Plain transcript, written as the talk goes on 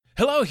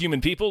Hello, human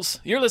peoples.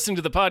 You're listening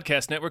to the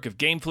podcast network of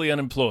Gamefully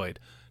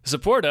Unemployed. To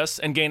support us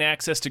and gain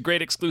access to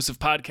great exclusive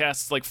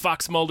podcasts like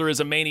Fox Mulder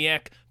is a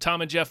Maniac,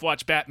 Tom and Jeff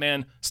Watch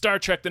Batman, Star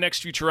Trek The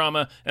Next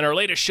Futurama, and our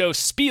latest show,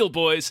 Spiel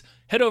Boys,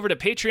 head over to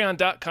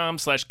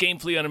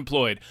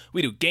patreon.com/gamefullyunemployed.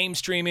 We do game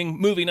streaming,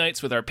 movie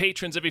nights with our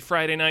patrons every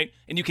Friday night,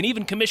 and you can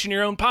even commission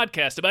your own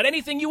podcast about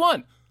anything you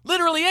want.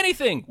 Literally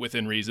anything,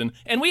 within reason,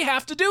 and we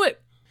have to do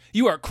it.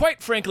 You are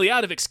quite frankly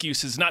out of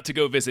excuses not to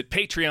go visit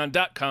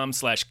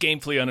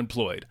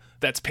patreon.com/gamefullyunemployed.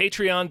 That's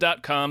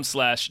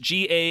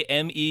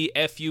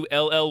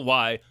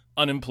patreon.com/GAMEFULLY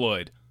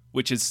unemployed,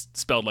 which is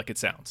spelled like it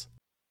sounds.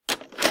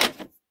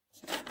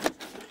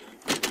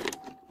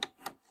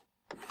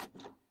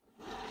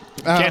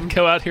 Can't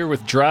go out here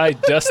with dry,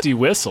 dusty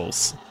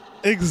whistles.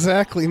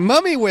 Exactly.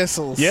 Mummy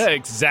whistles. Yeah,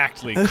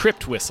 exactly.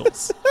 Crypt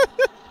whistles.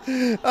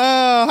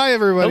 Hi,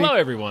 everybody. Hello,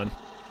 everyone.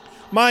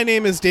 My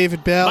name is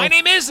David Bell. My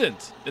name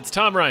isn't. It's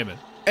Tom Ryman.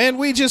 And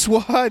we just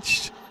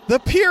watched The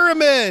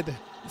Pyramid.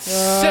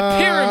 The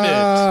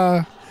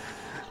Pyramid.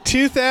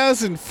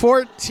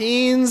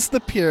 2014's The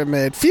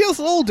Pyramid. Feels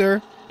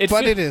older,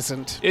 but it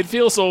isn't. It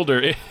feels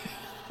older.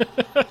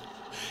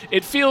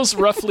 It feels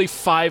roughly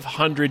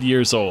 500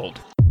 years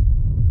old.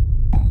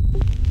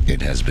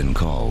 It has been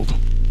called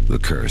the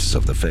Curse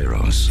of the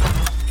Pharaohs.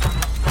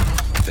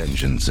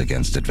 Vengeance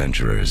against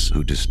adventurers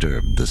who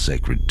disturbed the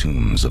sacred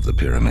tombs of the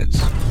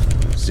pyramids.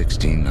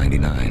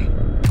 1699.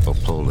 A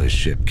Polish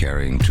ship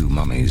carrying two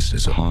mummies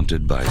is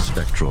haunted by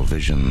spectral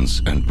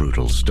visions and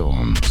brutal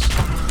storms.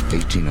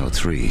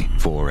 1803.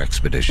 4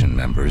 expedition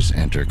members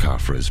enter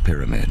Khafra's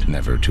pyramid,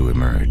 never to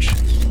emerge.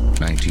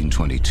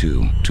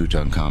 1922.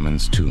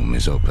 Tutankhamun's tomb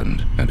is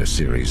opened, and a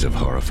series of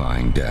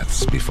horrifying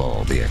deaths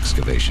befall the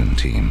excavation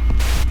team.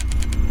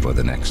 For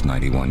the next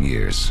 91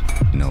 years,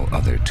 no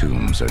other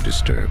tombs are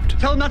disturbed.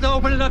 Tell them not to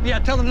open it up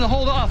yet. Tell them to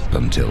hold off.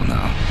 Until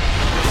now.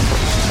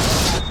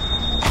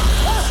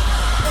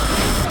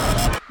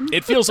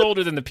 It feels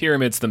older than the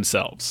pyramids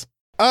themselves.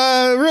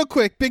 Real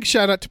quick, big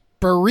shout out to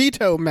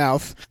Burrito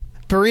Mouth.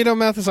 Burrito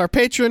Mouth is our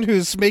patron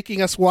who's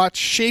making us watch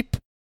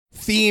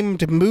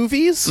shape-themed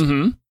movies.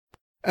 Mm-hmm.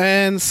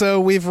 And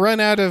so we've run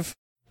out of,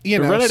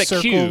 run out of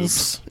circles.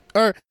 cubes.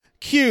 Or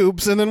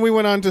cubes, and then we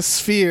went on to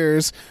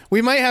spheres.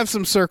 We might have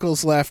some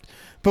circles left,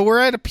 but we're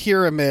at a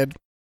pyramid.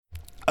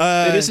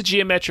 It is a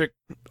geometric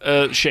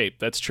shape,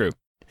 that's true.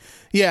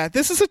 Yeah,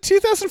 this is a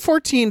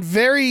 2014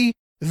 very,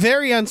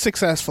 very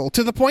unsuccessful,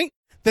 to the point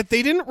that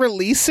they didn't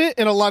release it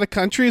in a lot of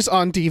countries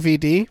on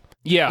DVD.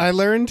 Yeah. I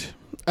learned.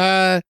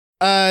 So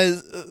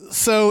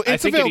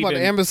it's available on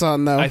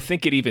Amazon, though. I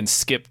think it even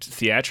skipped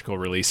theatrical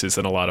releases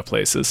in a lot of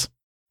places.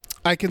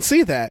 I can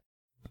see that.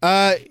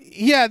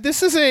 Yeah,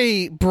 this is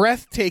a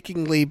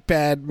breathtakingly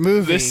bad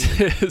movie. This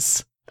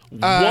is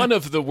one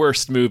of the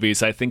worst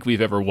movies I think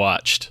we've ever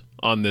watched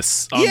on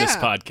this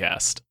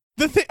podcast.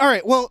 All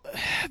right, well,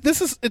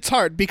 it's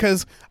hard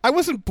because I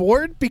wasn't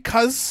bored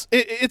because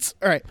it's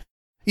all right.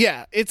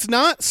 Yeah, it's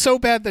not so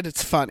bad that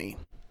it's funny,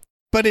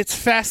 but it's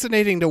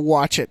fascinating to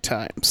watch at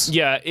times.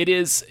 Yeah, it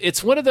is.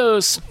 It's one of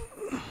those.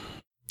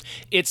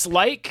 It's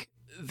like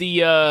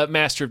the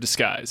Master of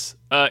Disguise.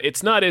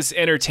 It's not as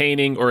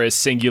entertaining or as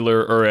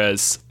singular or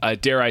as,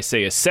 dare I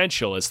say,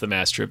 essential as the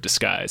Master of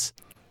Disguise.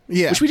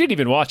 Yeah. Which we didn't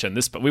even watch on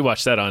this, but we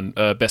watched that on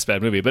Best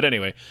Bad Movie. But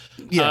anyway,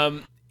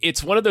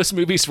 it's one of those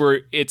movies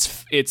where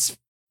it's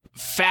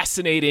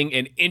fascinating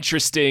and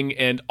interesting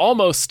and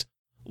almost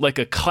like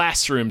a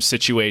classroom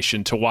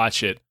situation to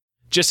watch it,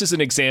 just as an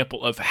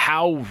example of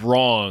how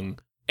wrong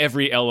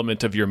every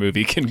element of your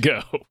movie can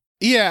go.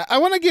 Yeah, I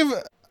want to give,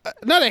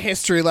 not a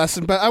history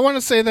lesson, but I want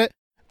to say that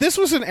this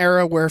was an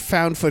era where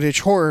found footage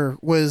horror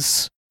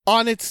was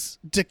on its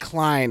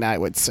decline, I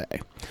would say.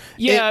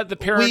 Yeah, the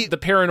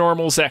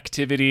Paranormal's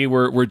activity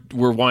were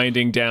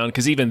winding down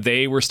because even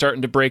they were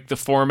starting to break the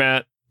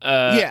format.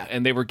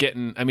 And they were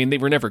getting, they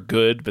were never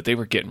good, but they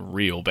were getting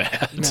real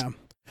bad. Yeah.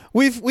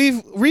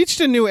 We've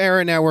reached a new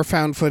era now where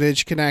found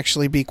footage can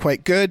actually be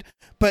quite good,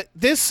 but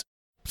this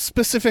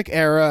specific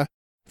era,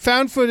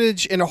 found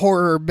footage in a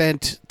horror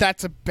meant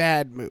that's a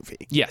bad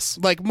movie. Yes.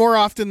 Like, more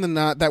often than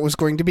not, that was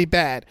going to be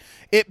bad.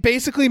 It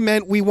basically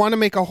meant we want to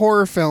make a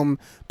horror film,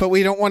 but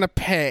we don't want to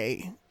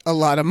pay a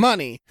lot of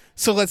money,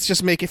 so let's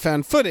just make it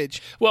found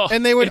footage. Well,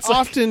 and they would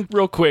often...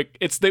 real quick,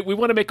 it's that we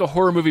want to make a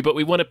horror movie, but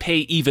we want to pay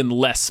even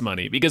less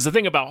money. Because the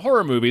thing about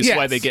horror movies,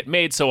 why they get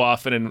made so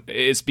often,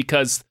 is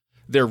because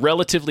they're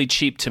relatively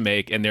cheap to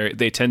make, and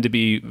they tend to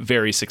be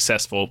very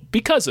successful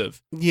because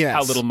of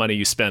how little money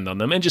you spend on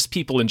them. And just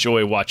people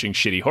enjoy watching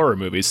shitty horror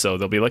movies, so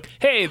they'll be like,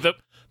 hey, the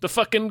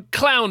fucking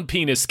clown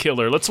penis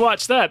killer, let's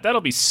watch that.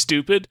 That'll be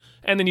stupid.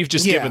 And then you've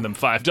just given them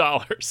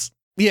 $5.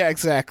 Yeah,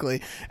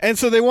 exactly. And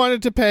so they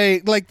wanted to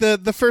pay, like,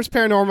 the first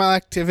Paranormal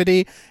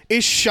Activity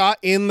is shot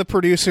in the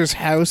producer's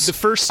house. The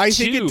first I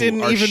think it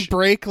didn't even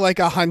break, like,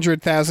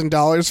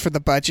 $100,000 for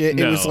the budget.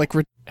 No. It was, like,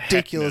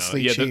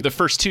 ridiculously cheap. Yeah, the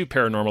first 2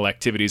 Paranormal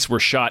Activities were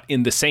shot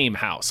in the same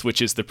house,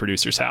 which is the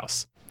producer's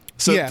house.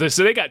 So,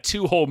 so they got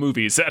 2 whole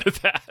movies out of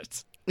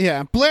that.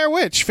 Yeah, Blair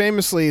Witch,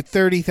 famously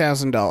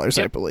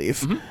 $30,000, I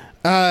believe.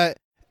 Mm-hmm.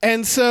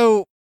 And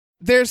so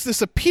there's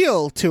this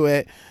appeal to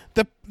it.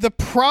 The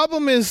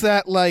problem is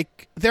that,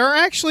 like, there are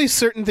actually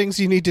certain things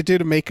you need to do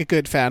to make a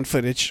good found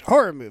footage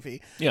horror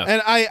movie. Yeah.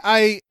 And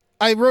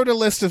I wrote a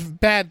list of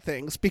bad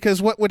things,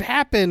 because what would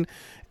happen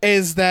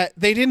is that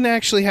they didn't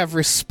actually have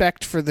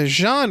respect for the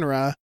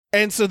genre,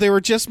 and so they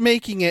were just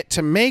making it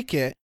to make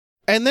it.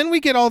 And then we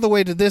get all the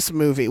way to this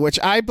movie, which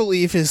I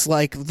believe is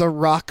like the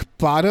rock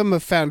bottom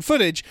of found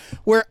footage,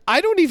 where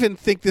I don't even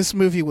think this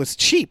movie was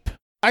cheap.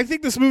 I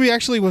think this movie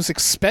actually was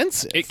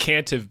expensive. It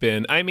can't have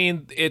been. I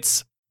mean,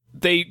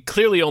 they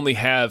clearly only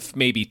have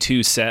maybe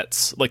 2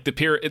 sets. Like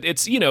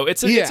it's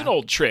an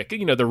old trick.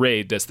 You know, The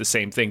Raid does the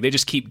same thing. They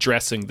just keep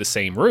dressing the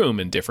same room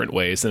in different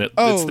ways, and it's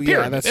the pyramid.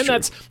 Yeah, that's and true.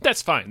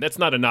 that's fine. That's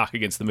not a knock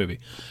against the movie.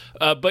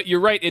 But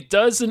you're right. It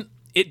doesn't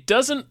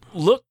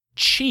look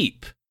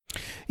cheap.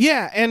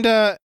 Yeah,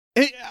 and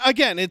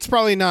again, it's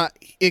probably not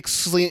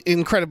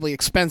incredibly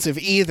expensive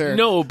either.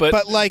 No, but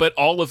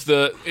all of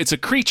it's a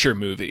creature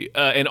movie,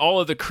 and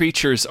all of the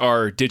creatures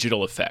are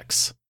digital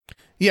effects.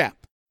 Yeah.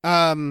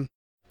 And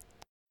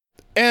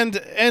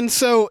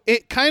so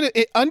it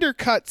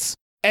undercuts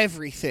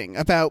everything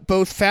about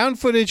both found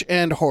footage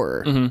and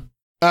horror.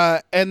 Mm-hmm.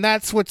 And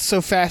that's what's so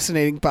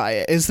fascinating by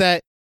it, is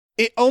that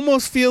it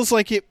almost feels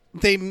like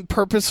they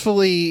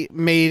purposefully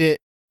made it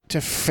to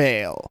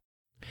fail.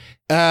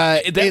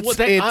 Which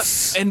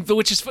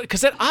is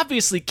because that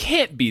obviously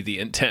can't be the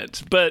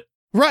intent, but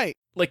right.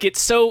 Like,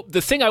 it's so,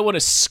 the thing I want to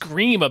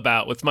scream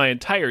about with my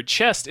entire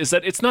chest is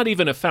that it's not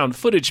even a found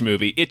footage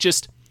movie. It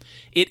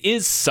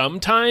is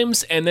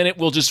sometimes, and then it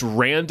will just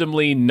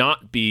randomly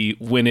not be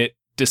when it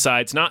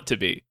decides not to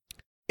be.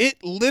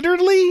 It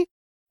literally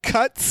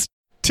cuts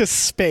to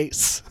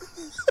space.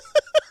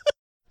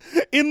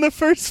 In the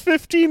first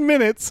 15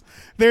 minutes,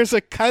 there's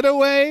a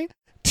cutaway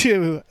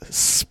to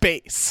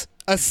space.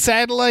 A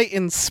satellite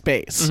in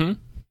space. Mm-hmm.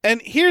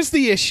 And here's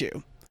the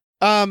issue.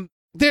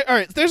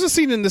 There's a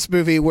scene in this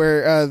movie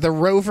where the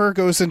rover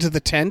goes into the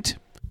tent,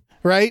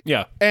 right?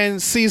 Yeah.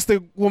 And sees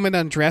the woman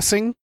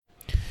undressing.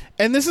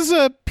 And this is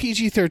a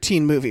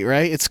PG-13 movie,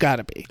 right? It's got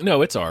to be.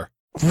 No, it's R.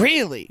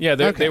 Really? Yeah,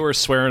 they were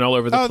swearing all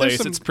over the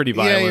place. It's pretty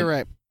violent. Yeah, you're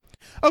right.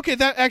 Okay,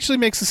 that actually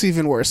makes this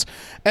even worse.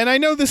 And I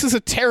know this is a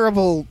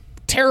terrible,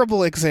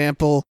 terrible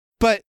example,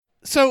 but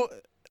so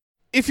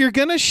if you're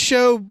going to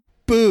show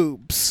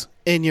boobs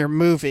in your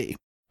movie,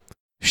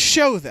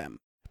 show them.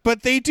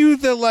 But they do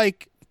the,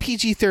 like,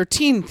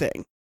 PG-13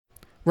 thing,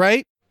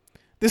 right?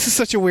 This is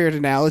such a weird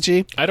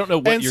analogy. I don't know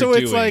what you're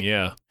doing,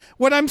 yeah.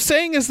 What I'm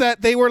saying is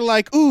that they were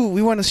like, ooh,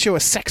 we want to show a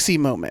sexy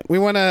moment. We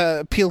want to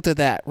appeal to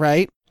that,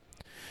 right?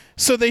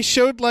 So they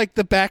showed, like,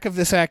 the back of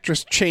this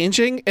actress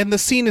changing, and the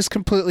scene is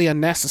completely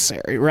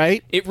unnecessary,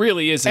 right? It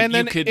really isn't. And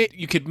then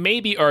you could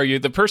maybe argue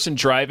the person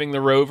driving the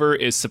rover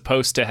is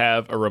supposed to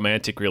have a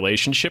romantic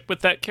relationship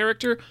with that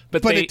character,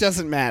 but it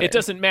doesn't matter. It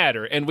doesn't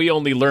matter, and we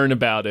only learn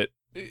about it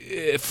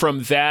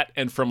from that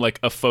and from, like,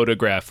 a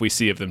photograph we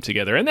see of them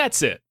together, and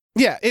that's it.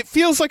 Yeah, it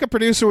feels like a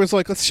producer was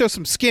like, let's show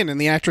some skin, and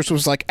the actress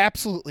was like,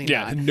 absolutely not.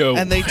 Yeah, no.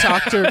 And they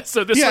talked her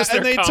so this was their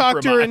and they compromise.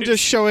 talked her into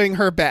showing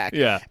her back.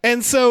 Yeah.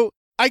 And so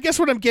I guess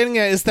what I'm getting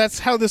at is that's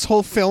how this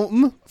whole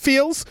film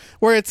feels,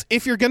 where it's,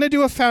 if you're going to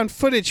do a found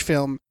footage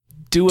film,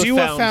 do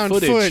a found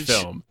footage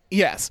film.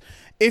 Yes.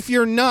 If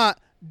you're not,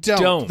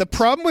 don't. The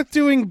problem with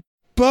doing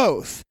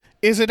both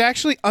is it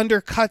actually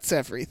undercuts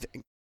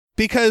everything,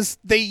 because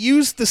they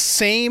use the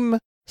same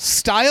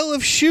style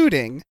of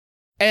shooting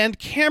and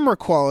camera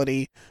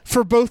quality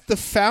for both the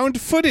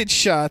found footage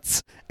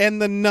shots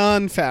and the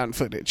non-found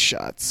footage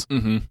shots.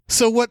 Mm-hmm.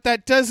 So what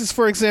that does is,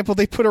 for example,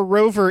 they put a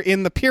rover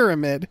in the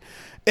pyramid,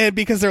 and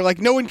because they're like,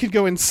 no one can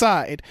go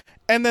inside,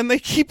 and then they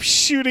keep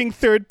shooting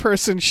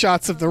third-person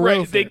shots of the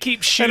rover. They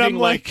keep shooting,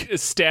 like,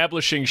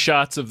 establishing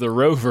shots of the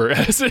rover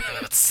as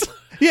it's...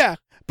 Yeah.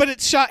 But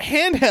it's shot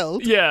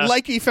handheld,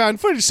 like he found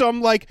footage. So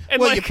I'm like, well,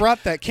 like, you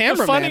brought that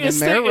cameraman in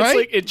there, right? It's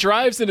like it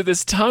drives into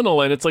this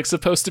tunnel, and it's like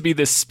supposed to be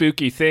this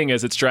spooky thing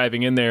as it's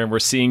driving in there, and we're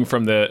seeing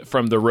from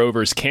the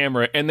rover's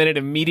camera, and then it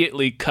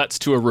immediately cuts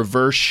to a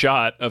reverse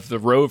shot of the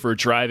rover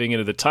driving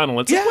into the tunnel.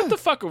 It's like, what the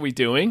fuck are we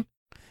doing?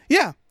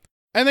 Yeah.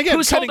 And again,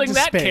 who's holding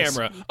that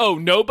camera? Oh,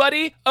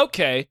 nobody?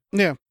 Okay.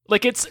 Yeah.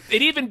 Like, it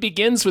even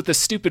begins with the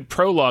stupid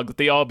prologue that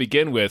they all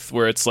begin with,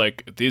 where it's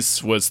like,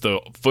 this was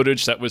the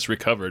footage that was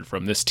recovered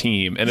from this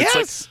team. And it's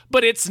like,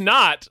 but it's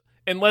not,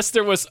 unless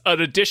there was an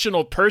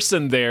additional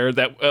person there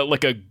that,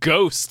 like a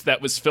ghost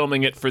that was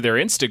filming it for their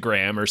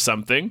Instagram or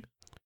something.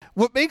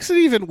 What makes it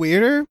even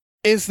weirder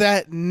is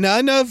that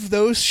none of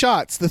those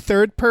shots, the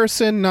third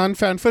person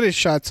non-found footage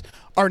shots,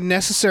 are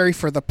necessary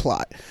for the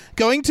plot.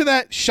 Going to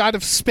that shot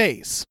of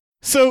space.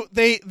 So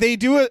they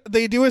do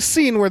a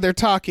scene where they're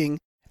talking,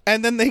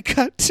 and then they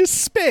cut to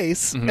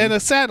space and a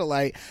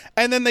satellite,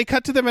 and then they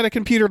cut to them at a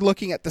computer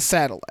looking at the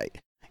satellite.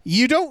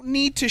 You don't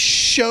need to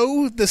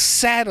show the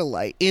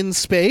satellite in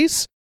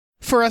space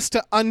for us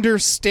to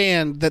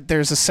understand that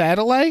there's a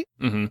satellite.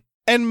 Mm-hmm.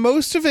 And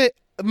most of it,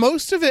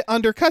 most of it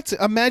undercuts it.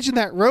 Imagine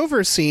that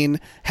rover scene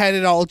had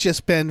it all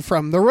just been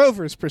from the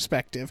rover's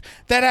perspective.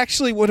 That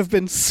actually would have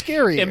been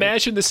scarier.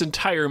 Imagine this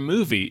entire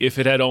movie if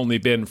it had only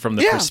been from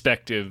the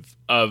perspective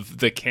of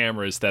the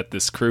cameras that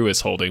this crew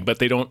is holding, but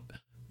they don't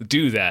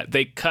do that.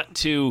 They cut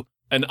to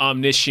an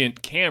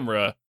omniscient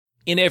camera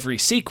in every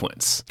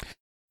sequence.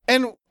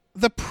 And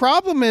the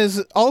problem is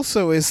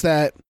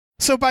that,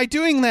 so by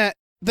doing that,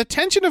 the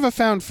tension of a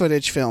found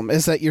footage film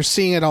is that you're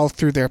seeing it all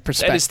through their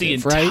perspective, that is the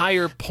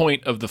entire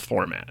point of the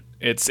format.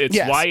 It's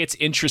why it's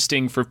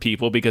interesting for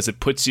people, because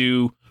it puts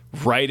you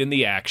right in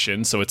the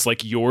action, so it's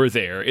like you're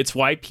there. It's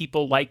why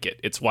people like it.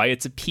 It's why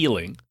it's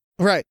appealing.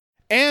 Right.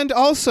 And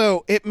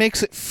also, it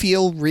makes it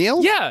feel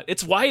real. Yeah,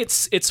 it's why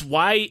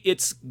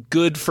it's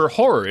good for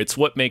horror. It's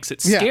what makes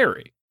it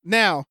scary.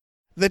 Now,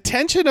 the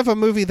tension of a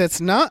movie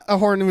that's not a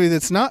horror movie,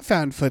 that's not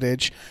found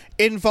footage,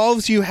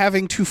 involves you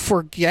having to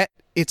forget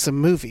it's a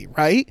movie,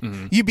 right?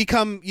 Mm-hmm.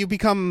 You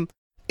become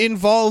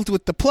involved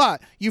with the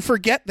plot. You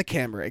forget the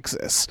camera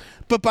exists.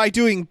 But by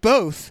doing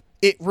both,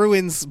 it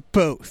ruins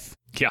both.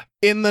 Yeah.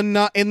 In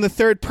the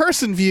third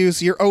person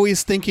views, you're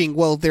always thinking,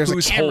 well, there's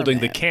who's a cameraman holding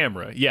the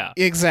camera? Yeah.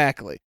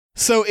 Exactly.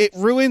 So it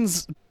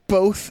ruins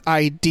both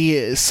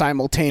ideas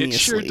simultaneously, it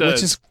sure does.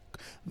 Which is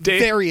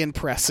very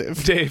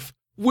impressive. Dave,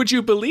 would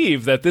you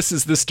believe that this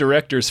is this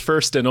director's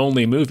first and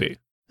only movie?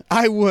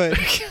 I would.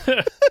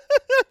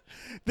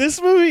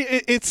 This movie,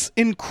 it's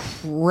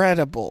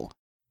incredible.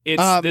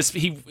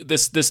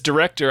 It's this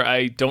director,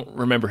 I don't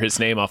remember his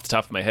name off the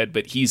top of my head,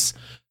 but he's,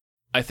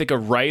 I think, a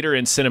writer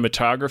and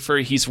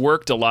cinematographer. He's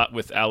worked a lot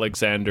with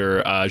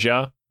Alexander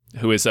Aja,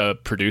 who is a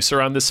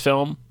producer on this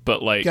film,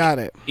 but like, got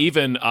it.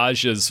 Even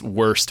Aja's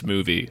worst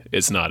movie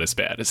is not as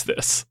bad as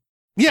this.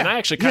 Yeah, and I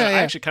actually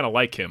kind of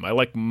like him. I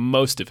like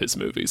most of his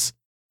movies.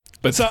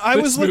 But so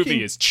this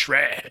movie is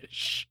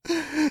trash.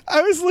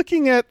 I was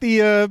looking at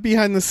the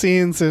behind the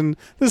scenes, and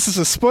this is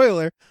a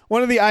spoiler.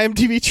 One of the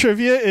IMDb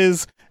trivia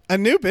is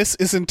Anubis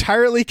is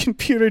entirely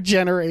computer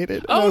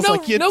generated. Oh, no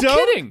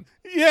kidding.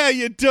 Yeah,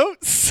 you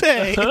don't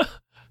say.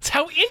 That's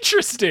how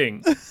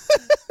interesting.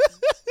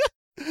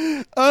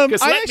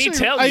 Because let me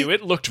tell you,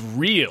 it looked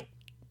real.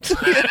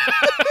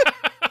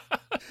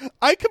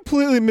 I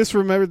completely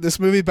misremembered this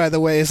movie, by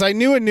the way. As I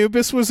knew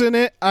Anubis was in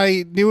it.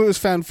 I knew it was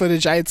found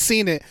footage. I had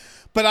seen it.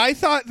 But I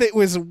thought that it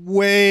was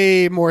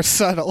way more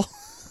subtle.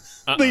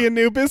 The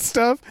Anubis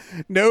stuff.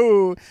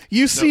 No,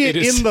 you see it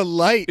in the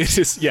light. It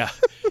is, yeah.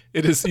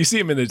 It is. You see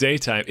him in the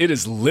daytime. It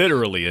is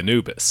literally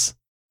Anubis.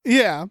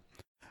 Yeah.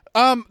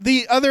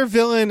 The other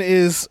villain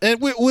is, and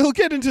we'll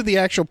get into the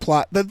actual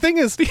plot. The thing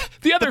is,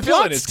 the other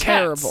villain is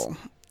terrible.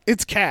 Cats.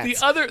 It's Cats.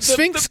 The other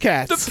Sphinx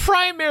Cats. The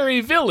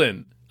primary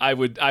villain, I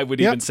would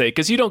even say,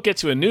 because you don't get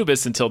to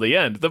Anubis until the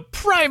end. The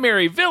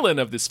primary villain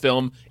of this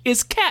film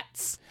is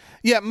Cats.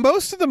 Yeah,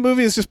 most of the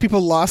movie is just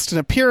people lost in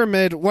a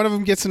pyramid. One of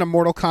them gets in a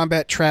Mortal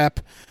Kombat trap,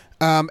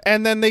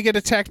 and then they get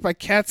attacked by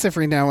cats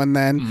every now and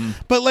then. Mm-hmm.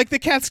 But like the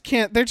cats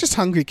can't; they're just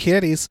hungry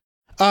kitties.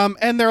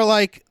 And they're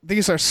like,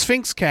 these are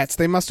Sphinx cats.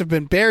 They must have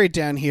been buried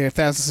down here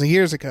thousands of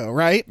years ago,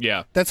 right?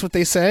 Yeah, that's what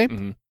they say.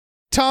 Mm-hmm.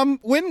 Tom,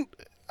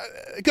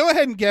 go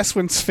ahead and guess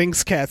when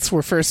Sphinx cats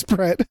were first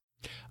bred.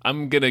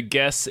 I'm gonna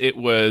guess it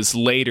was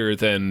later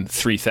than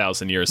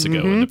 3,000 years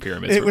ago when the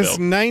pyramids were built. It was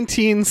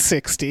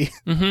 1960.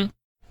 Mm-hmm.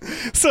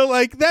 So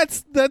like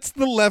that's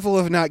the level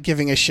of not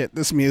giving a shit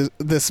this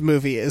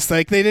movie is.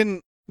 Like they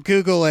didn't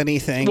Google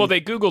anything. Well,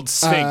 they Googled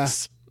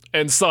Sphinx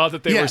and saw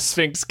that they were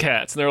Sphinx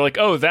cats, and they were like,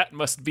 "Oh, that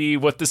must be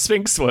what the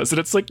Sphinx was." And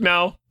it's like,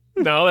 no,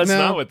 that's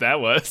not what that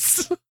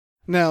was.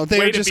 No, they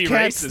were just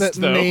cats that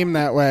name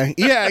that way.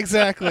 Yeah,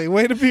 exactly.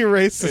 Way to be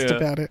racist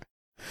about it.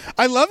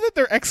 I love that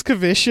they're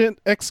excavation.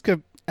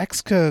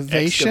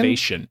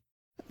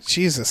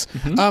 Jesus.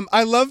 Mm-hmm.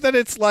 I love that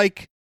it's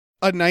like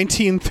a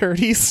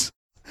 1930s.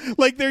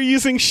 Like they're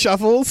using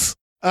shovels,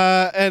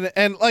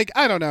 and like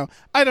I don't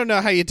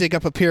know how you dig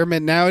up a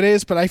pyramid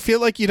nowadays, but I feel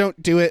like you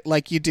don't do it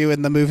like you do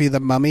in the movie The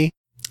Mummy.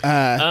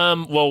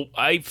 Well,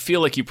 I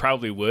feel like you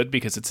probably would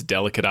because it's a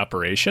delicate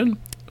operation.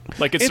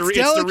 Like it's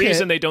the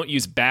reason they don't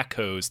use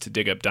backhoes to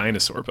dig up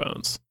dinosaur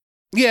bones.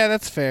 Yeah,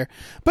 that's fair.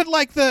 But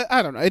like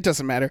I don't know, it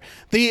doesn't matter.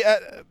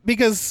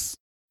 Because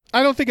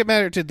I don't think it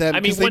mattered to them. I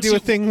mean, they do a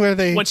thing where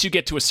they once you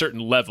get to a certain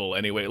level,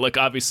 anyway. Like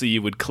obviously,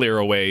 you would clear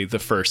away the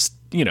first.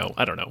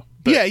 I don't know.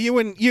 But yeah, you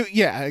wouldn't.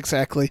 Yeah,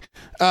 exactly.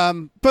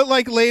 But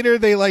like later,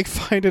 they like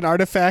find an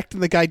artifact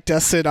and the guy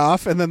dusts it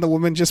off, and then the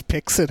woman just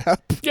picks it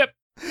up. Yep.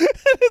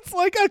 It's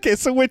like, okay,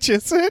 so which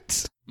is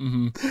it?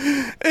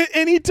 Mm-hmm.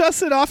 And he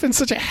dusts it off in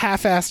such a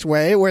half-assed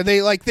way where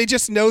they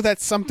just know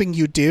that's something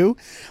you do.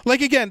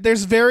 Like again,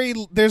 there's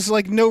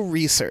like no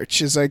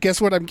research is I guess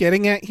what I'm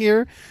getting at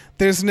here.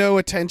 There's no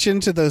attention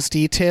to those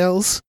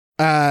details.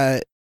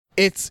 And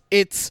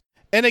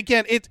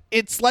again,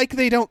 it's like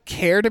they don't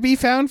care to be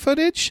found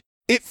footage.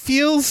 It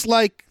feels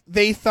like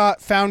they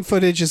thought found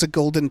footage is a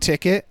golden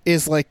ticket,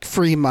 is like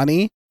free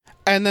money,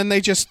 and then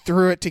they just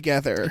threw it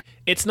together.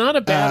 It's not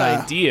a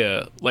bad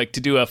idea, like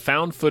to do a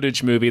found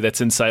footage movie that's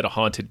inside a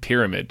haunted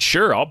pyramid.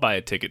 Sure, I'll buy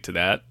a ticket to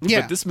that.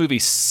 Yeah. But this movie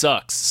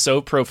sucks so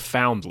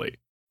profoundly.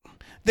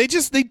 They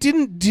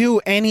didn't do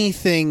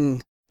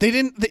anything.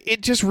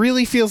 It just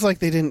really feels like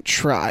they didn't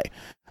try.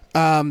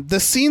 The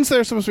scenes that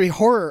are supposed to be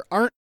horror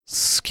aren't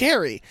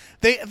scary.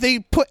 They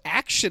put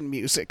action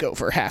music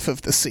over half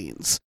of the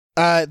scenes.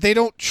 They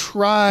don't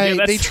try.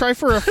 Yeah, they try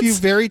for a few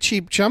very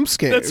cheap jump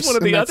scares. That's one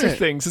of the other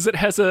things. Is it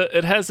has a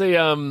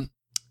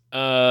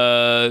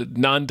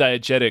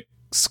non-diegetic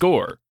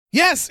score.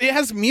 Yes, it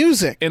has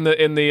music.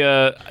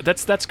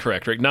 That's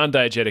correct, right?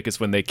 Non-diegetic is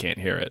when they can't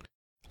hear it.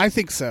 I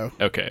think so.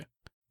 Okay.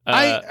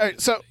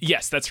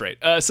 Yes, that's right.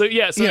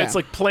 It's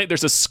like play.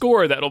 There's a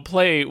score that'll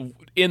play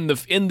in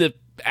the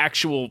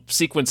actual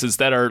sequences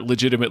that are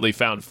legitimately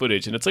found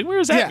footage, and it's like, where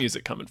is that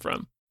music coming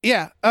from?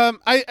 Yeah. All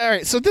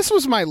right. So this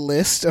was my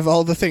list of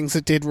all the things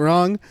it did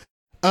wrong.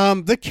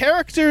 The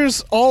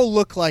characters all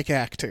look like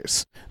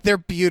actors. They're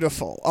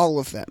beautiful, all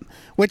of them,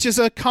 which is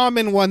a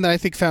common one that I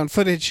think found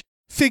footage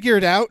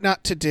figured out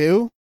not to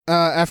do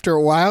after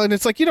a while. And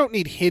it's like, you don't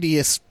need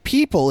hideous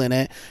people in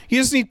it. You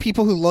just need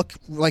people who look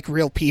like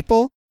real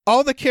people.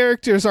 All the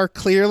characters are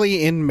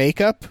clearly in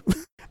makeup.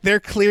 They're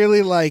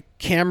clearly like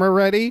camera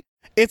ready.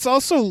 It's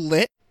also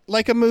lit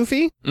like a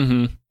movie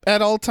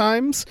at all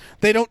times.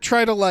 They don't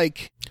try to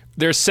like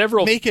there's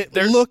several make it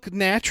look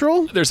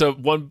natural. There's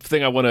one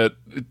thing I want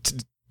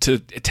to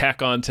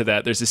tack on to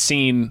that. There's a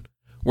scene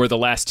where the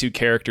last two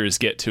characters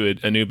get to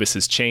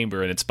Anubis's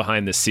chamber, and it's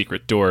behind this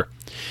secret door.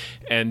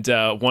 And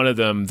one of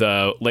them,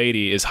 the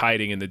lady, is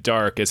hiding in the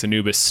dark as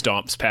Anubis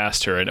stomps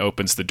past her and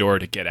opens the door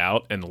to get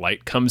out, and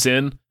light comes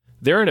in.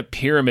 They're in a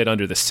pyramid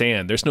under the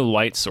sand. There's no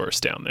light source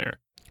down there.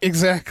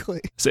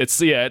 Exactly. So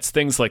it's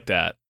things like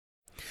that.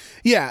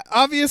 Yeah,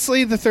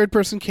 obviously the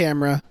third-person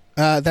camera,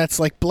 that's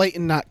like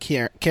blatant not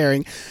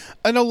caring.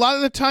 And a lot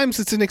of the times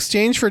it's in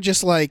exchange for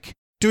just like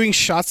doing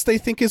shots they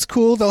think is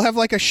cool. They'll have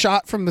like a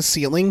shot from the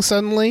ceiling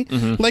suddenly.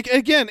 Like,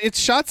 again, it's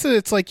shots that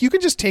it's like, you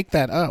can just take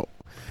that out.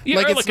 Yeah,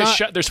 like a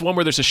shot. There's one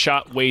where there's a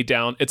shot way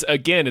down. It's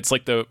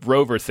like the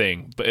Rover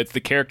thing, but it's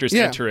the characters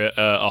enter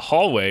a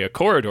hallway, a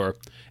corridor,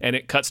 and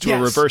it cuts to a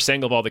reverse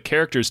angle of all the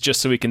characters just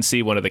so we can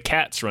see one of the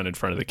cats run in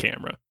front of the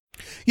camera.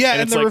 Yeah,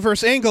 and the like,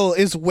 reverse angle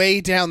is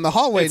way down the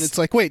hallway, and it's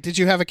like, wait, did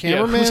you have a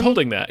cameraman? Yeah, who's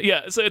holding that?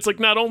 Yeah, so it's like,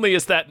 not only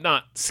is that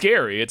not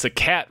scary, it's a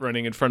cat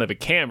running in front of a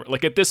camera.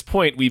 Like, at this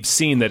point, we've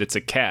seen that it's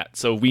a cat,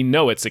 so we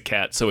know it's a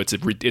cat, so it's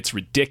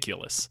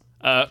ridiculous.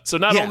 So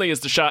not only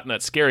is the shot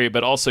not scary,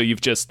 but also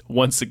you've just,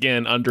 once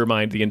again,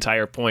 undermined the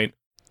entire point,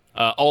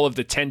 all of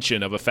the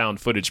tension of a found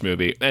footage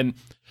movie. And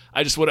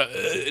I just want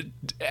to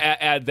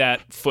add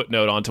that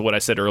footnote onto what I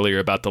said earlier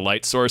about the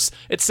light source.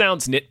 It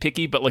sounds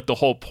nitpicky, but like the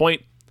whole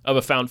point of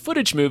a found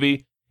footage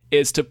movie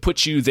is to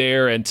put you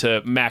there and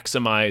to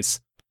maximize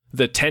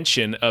the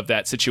tension of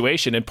that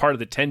situation. And part of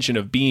the tension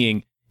of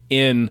being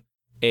in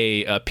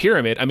a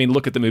pyramid, I mean,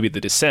 look at the movie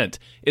The Descent,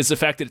 is the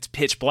fact that it's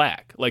pitch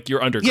black, like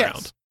you're underground.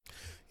 Yes.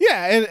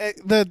 Yeah,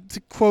 and to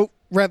quote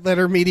Red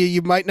Letter Media,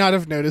 you might not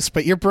have noticed,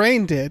 but your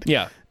brain did.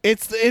 Yeah.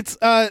 It's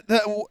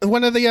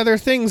one of the other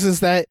things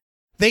is that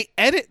they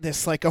edit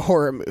this like a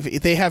horror movie.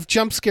 They have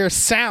jump scare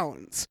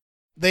sounds.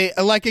 They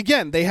have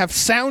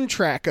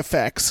soundtrack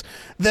effects.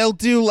 They'll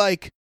do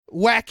like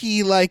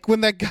wacky, like when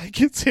that guy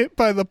gets hit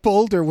by the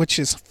boulder, which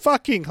is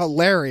fucking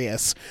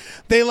hilarious.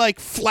 They like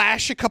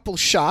flash a couple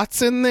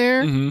shots in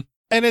there, and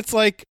it's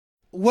like,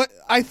 what?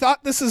 I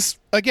thought this is,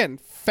 again,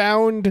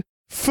 found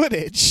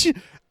footage.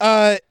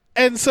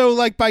 And so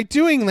like by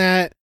doing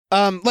that,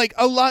 like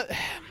a lot,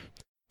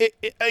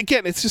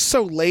 again, it's just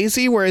so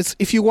lazy. Whereas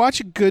if you watch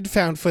a good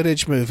found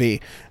footage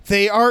movie,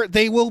 they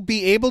will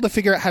be able to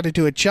figure out how to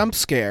do a jump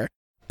scare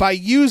by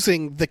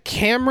using the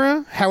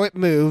camera, how it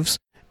moves,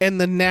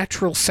 and the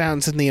natural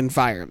sounds in the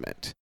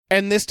environment.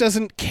 And this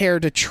doesn't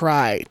care to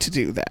try to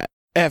do that,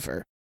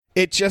 ever.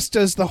 It just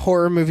does the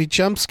horror movie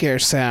jump scare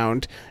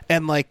sound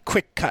and, like,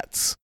 quick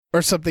cuts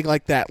or something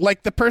like that.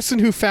 Like, the person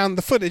who found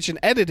the footage and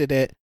edited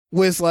it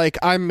was like,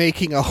 I'm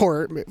making a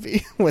horror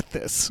movie with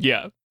this.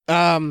 Yeah.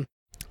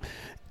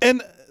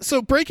 And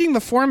so breaking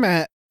the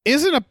format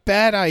isn't a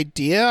bad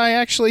idea, I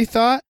actually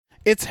thought.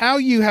 It's how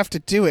you have to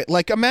do it.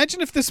 Like,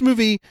 imagine if this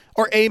movie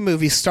or a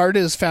movie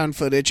started as found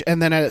footage and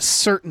then at a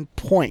certain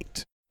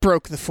point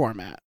broke the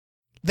format.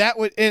 That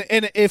would,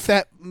 and if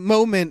that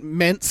moment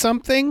meant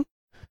something,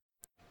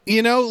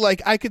 you know,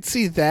 like I could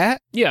see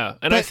that. Yeah,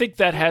 and I think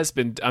that has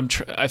been.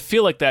 I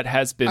feel like that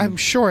has been. I'm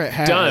sure it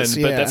has done,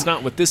 but that's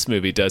not what this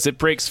movie does. It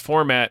breaks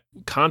format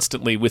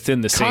constantly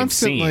within the same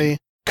scene.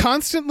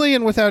 Constantly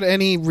and without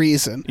any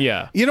reason.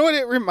 Yeah. You know what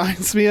it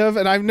reminds me of,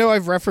 and I know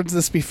I've referenced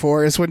this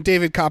before, is when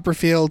David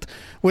Copperfield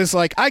was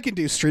like, I can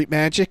do street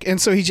magic,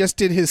 and so he just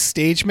did his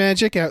stage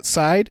magic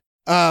outside.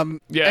 And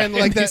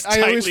like that,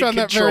 I always found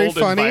that very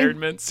funny.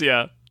 Environments,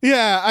 yeah.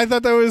 Yeah, I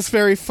thought that was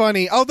very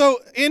funny. Although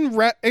in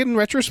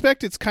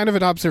retrospect, it's kind of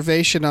an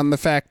observation on the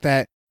fact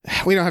that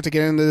we don't have to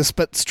get into this,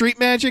 but street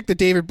magic, the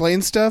David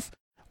Blaine stuff,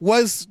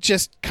 was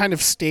just kind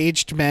of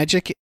staged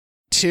magic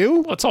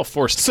too. Well, it's all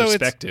forced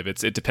perspective.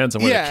 It depends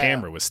on where the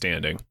camera was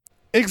standing.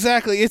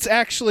 Exactly. It's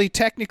actually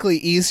technically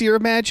easier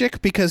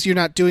magic because you're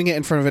not doing it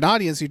in front of an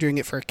audience. You're doing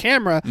it for a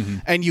camera,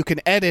 and you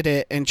can edit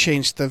it and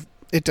change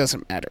it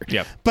doesn't matter.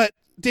 Yeah. But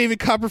David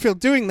Copperfield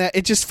doing that.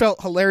 It just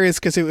felt hilarious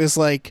because it was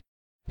like,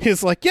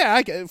 yeah,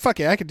 I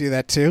could do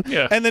that too.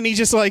 Yeah. And then he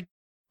just like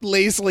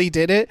lazily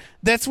did it.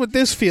 That's what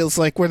this feels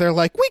like, where they're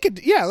like,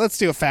 let's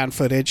do a found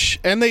footage.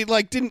 And they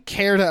like didn't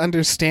care to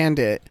understand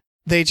it.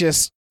 They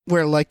just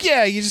were like,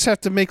 yeah, you just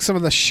have to make some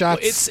of the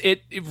shots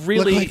it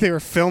really look like they were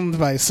filmed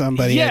by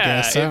somebody, yeah, I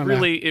guess.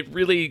 it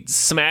really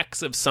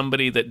smacks of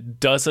somebody that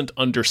doesn't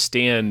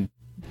understand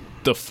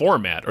the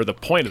format or the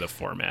point of the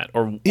format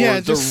or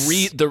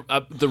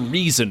the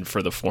reason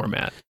for the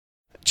format.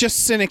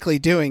 Just cynically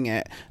doing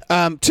it.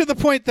 To the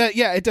point that,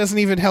 yeah, it doesn't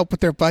even help with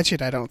their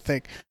budget, I don't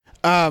think.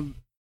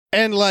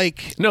 And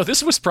like, no,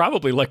 this was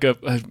probably like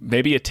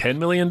maybe a $10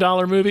 million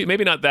movie.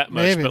 Maybe not that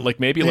much, but like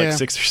maybe like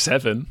 6 or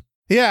 7.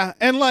 Yeah.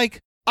 And like,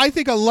 I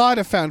think a lot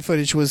of found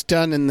footage was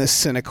done in this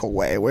cynical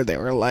way where they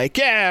were like,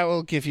 yeah,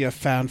 we'll give you a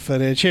found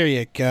footage. Here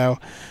you go.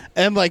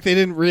 And like, they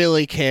didn't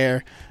really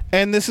care.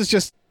 And this is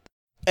just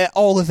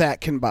all of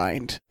that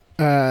combined.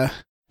 On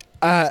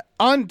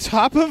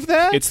top of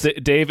that, it's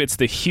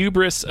the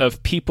hubris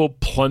of people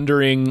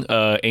plundering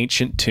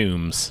ancient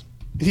tombs.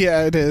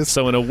 Yeah, it is.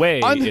 So in a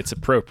way, it's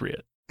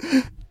appropriate.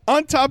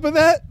 On top of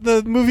that,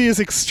 the movie is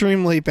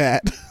extremely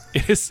bad.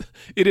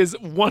 It is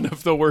one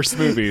of the worst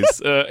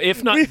movies,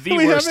 if not the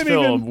worst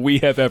film we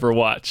have ever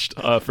watched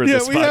for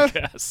this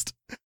podcast.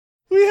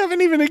 We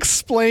haven't even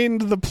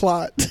explained the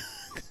plot.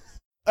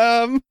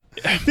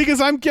 Because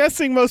I'm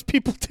guessing most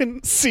people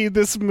didn't see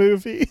this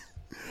movie.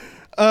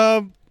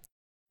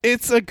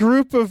 It's a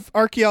group of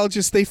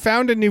archaeologists. They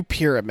found a new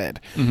pyramid.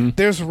 Mm-hmm.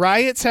 There's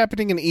riots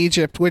happening in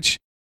Egypt, which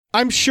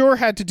I'm sure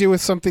had to do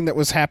with something that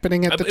was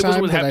happening at the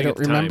time that I don't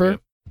remember.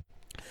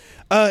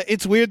 Yeah.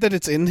 It's weird that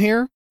it's in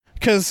here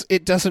because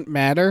it doesn't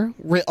matter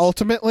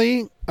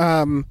ultimately.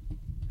 None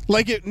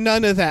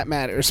of that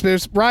matters.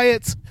 There's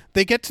riots.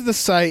 They get to the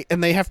site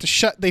and they have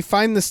to they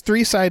find this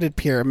 3-sided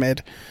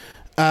pyramid,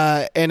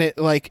 and it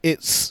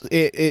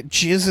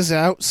jizzes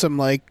out some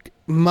like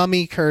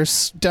mummy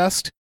curse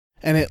dust,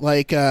 and it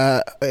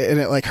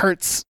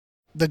hurts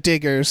the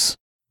diggers.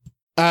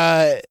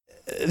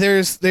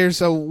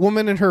 There's a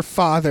woman and her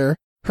father.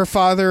 Her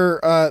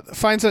father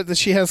finds out that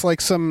she has like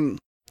some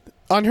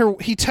on her.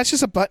 He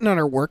touches a button on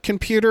her work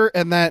computer,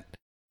 and that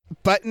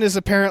button is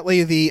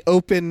apparently the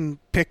open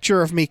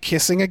picture of me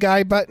kissing a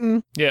guy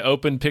button. Yeah,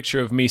 open picture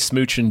of me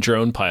smooching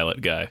drone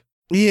pilot guy.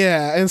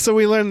 Yeah, and so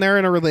we learn they're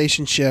in a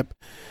relationship.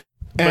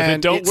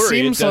 But don't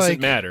worry, it doesn't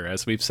matter,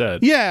 as we've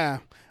said. Yeah,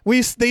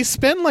 they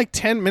spend like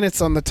 10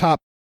 minutes on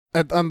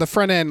the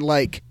front end,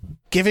 like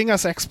giving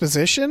us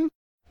exposition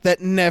that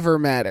never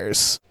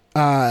matters.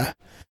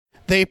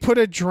 They put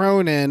a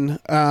drone in.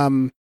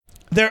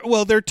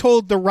 They're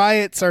told the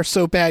riots are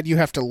so bad you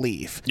have to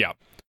leave. Yeah.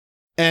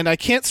 And I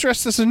can't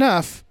stress this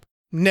enough,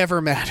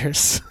 never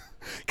matters.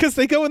 Because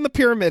they go in the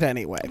pyramid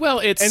anyway. Well,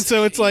 it's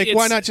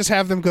why not just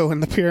have them go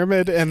in the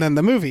pyramid and then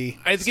the movie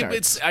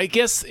starts? I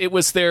guess it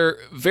was their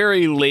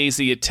very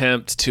lazy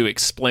attempt to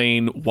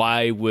explain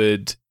why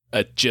would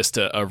just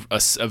a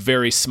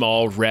very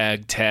small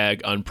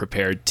ragtag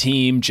unprepared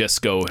team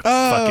just go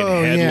fucking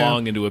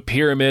headlong into a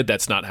pyramid.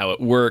 That's not how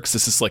it works.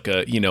 This is like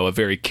a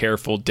very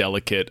careful,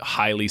 delicate,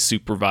 highly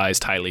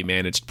supervised, highly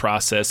managed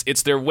process.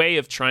 It's their way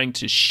of trying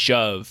to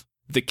shove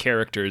the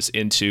characters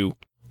into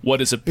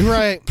what is a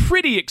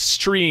pretty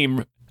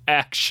extreme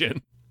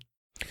action.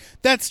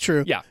 That's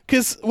true. Yeah.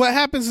 Because what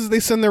happens is they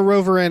send their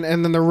rover in,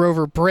 and then the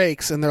rover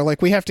breaks, and they're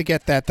like, we have to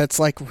get that. That's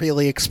like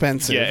really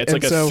expensive. Yeah, it's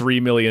like a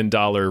 $3 million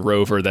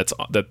rover that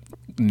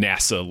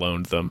NASA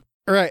loaned them.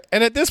 Right.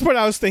 And at this point,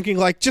 I was thinking,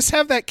 like, just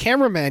have that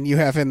cameraman you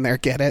have in there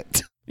get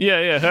it.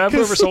 Yeah. Have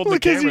whoever's holding the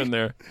camera in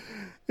there.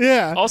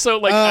 Yeah.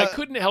 Also, I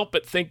couldn't help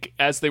but think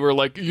as they were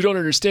like, you don't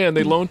understand.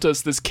 They loaned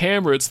us this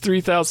camera. It's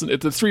 $3,000.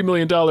 It's a $3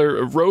 million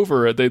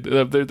rover.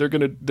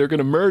 They're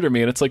gonna murder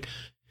me. And it's like,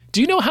 do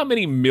you know how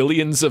many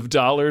millions of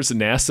dollars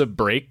NASA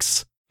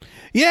breaks?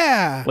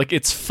 Yeah. Like,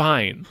 it's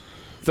fine.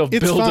 They'll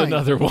build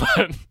another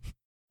one.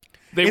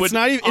 They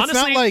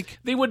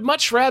would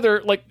much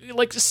rather like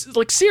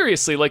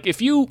seriously, like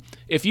if you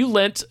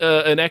lent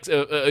an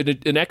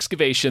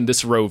excavation,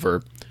 this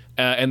rover,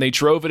 and they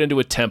drove it into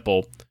a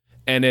temple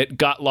and it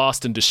got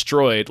lost and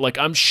destroyed, like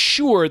I'm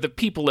sure the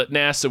people at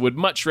NASA would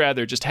much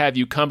rather just have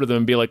you come to them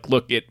and be like,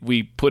 look,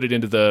 we put it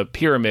into the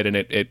pyramid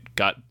and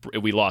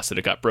we lost it,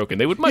 it got broken.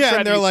 They would much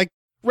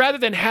rather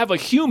than have a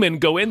human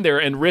go in there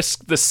and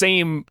risk the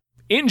same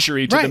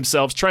injury to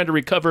themselves trying to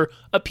recover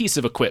a piece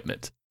of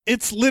equipment.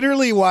 It's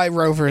literally why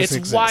rovers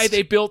exist. It's why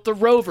they built the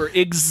rover.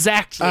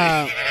 Exactly.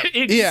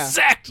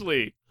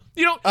 Exactly.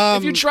 You don't.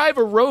 If you drive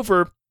a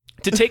rover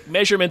to take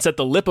measurements at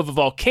the lip of a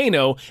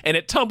volcano and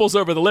it tumbles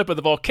over the lip of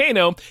the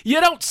volcano, you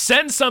don't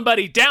send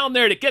somebody down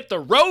there to get the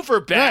rover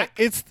back.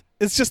 Right.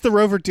 It's just the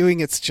rover doing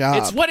its job.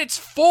 It's what it's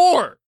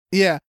for.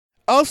 Yeah.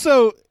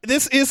 Also,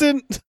 this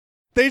isn't.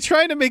 They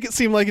try to make it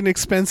seem like an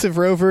expensive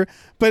rover,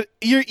 but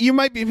you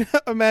might be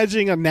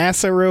imagining a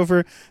NASA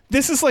rover.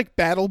 This is like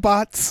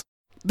BattleBots.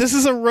 This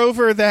is a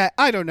rover that,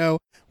 I don't know,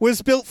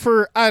 was built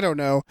for, I don't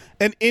know,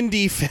 an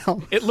indie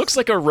film. It looks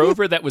like a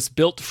rover that was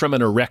built from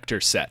an erector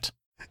set.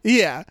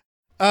 Yeah.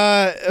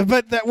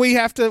 But that we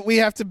have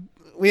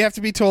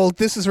to be told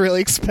this is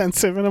really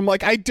expensive, and I'm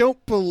like, I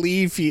don't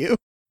believe you.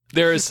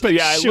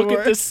 I look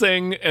at this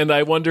thing and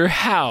I wonder,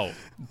 how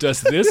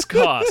does this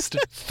cost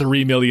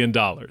 $3 million?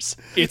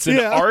 It's an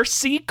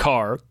RC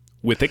car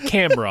with a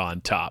camera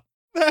on top.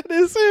 That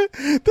is it.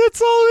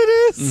 That's all it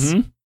is.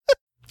 Mm-hmm.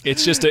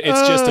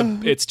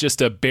 It's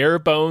just a bare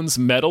bones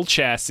metal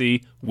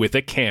chassis with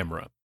a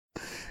camera.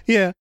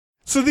 Yeah.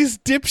 So these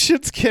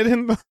dipshits get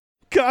in the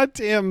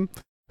goddamn.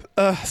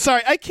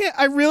 Sorry,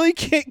 I really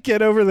can't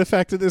get over the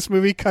fact that this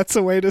movie cuts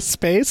away to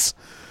space.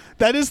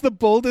 That is the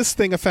boldest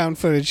thing a found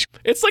footage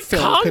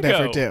film Congo could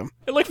ever do.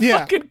 It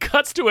fucking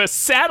cuts to a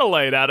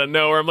satellite out of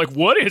nowhere. I'm like,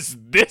 what is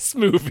this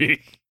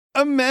movie?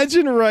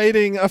 Imagine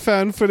writing a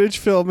found footage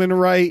film and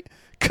write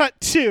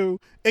cut to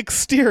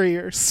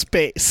exterior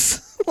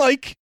space.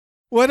 Like,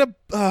 what a...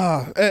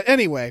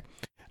 anyway,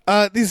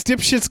 these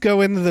dipshits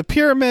go into the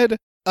pyramid.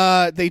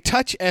 They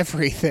touch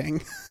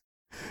everything.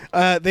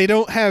 They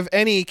don't have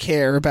any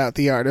care about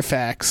the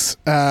artifacts.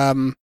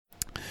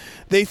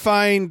 They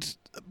find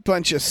a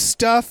bunch of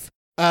stuff.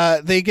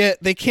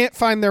 They can't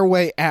find their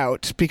way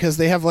out because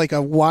they have like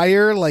a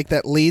wire like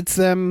that leads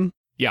them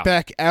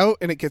back out,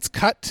 and it gets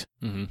cut.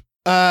 Mm-hmm.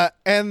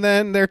 And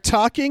then they're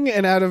talking,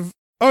 and out of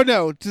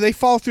they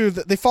fall through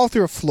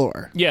a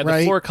floor. Yeah,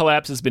 the floor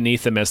collapses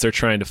beneath them as they're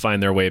trying to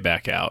find their way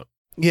back out.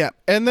 Yeah,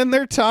 and then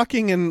they're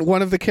talking, and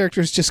one of the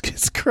characters just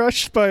gets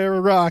crushed by a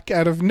rock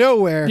out of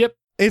nowhere. Yep.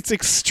 It's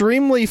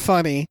extremely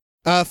funny,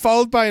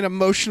 followed by an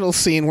emotional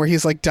scene where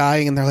he's like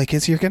dying, and they're like,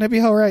 you're going to be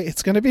all right.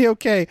 It's going to be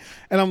okay.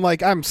 And I'm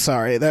like, I'm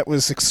sorry. That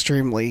was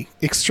extremely,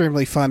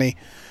 extremely funny.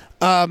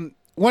 One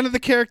of the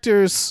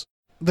characters,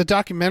 the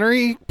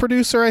documentary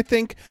producer, I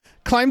think,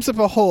 climbs up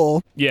a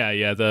hole.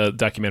 Yeah, the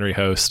documentary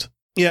host.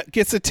 Yeah,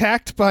 gets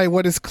attacked by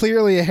what is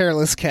clearly a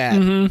hairless cat.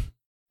 Mm-hmm.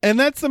 And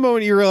that's the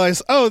moment you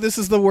realize, oh, this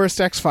is the worst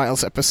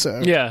X-Files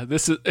episode. Yeah,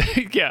 this is.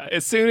 Yeah,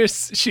 as soon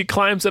as she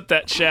climbs up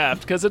that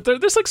shaft, because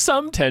there's like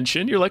some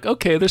tension. You're like,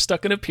 okay, they're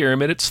stuck in a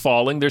pyramid. It's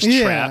falling. There's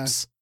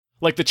traps.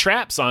 Like the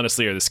traps,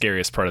 honestly, are the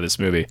scariest part of this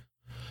movie.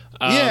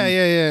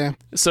 Yeah.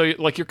 So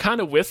like you're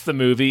kind of with the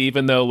movie,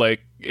 even though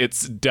like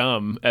it's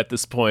dumb at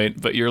this point.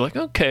 But you're like,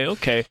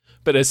 okay.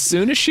 But as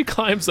soon as she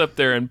climbs up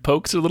there and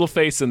pokes her little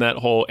face in that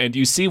hole, and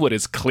you see what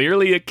is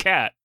clearly a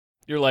cat,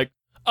 you're like,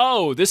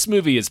 oh, this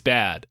movie is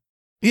bad.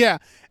 Yeah,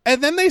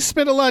 and then they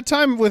spent a lot of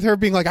time with her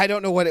being like, I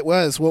don't know what it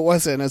was. What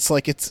was it? And it's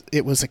like,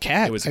 it was a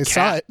cat. It was a I cat.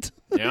 saw it.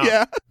 Yeah.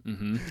 Yeah.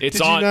 Mm-hmm.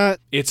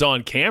 It's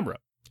on camera.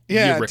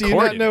 Yeah, do you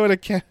not know what a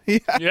cat...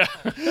 Yeah.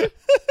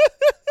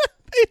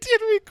 They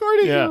did record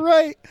it, you're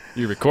right.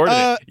 You recorded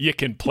it. You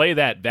can play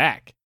that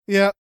back.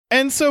 Yeah.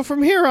 And so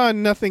from here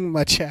on, nothing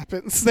much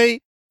happens.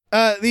 The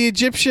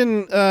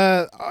Egyptian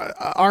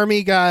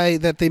army guy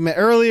that they met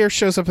earlier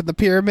shows up at the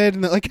pyramid,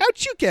 and they're like,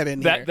 how'd you get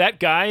in here? That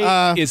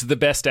guy is the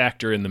best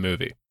actor in the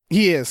movie.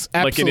 He is,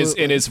 absolutely. Like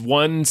in his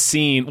one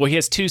scene, he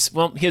has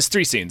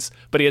 3 scenes,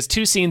 but he has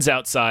 2 scenes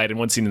outside and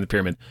 1 scene in the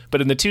pyramid. But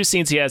in the 2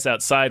 scenes he has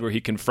outside where he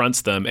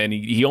confronts them, and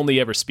he only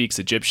ever speaks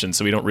Egyptian,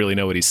 so we don't really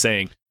know what he's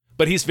saying.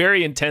 But he's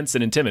very intense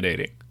and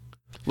intimidating.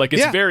 Like,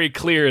 it's very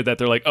clear that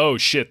they're like, oh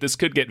shit, this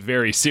could get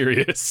very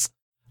serious.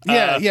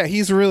 Yeah,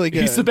 he's really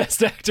good. He's the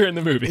best actor in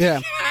the movie.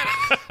 Yeah.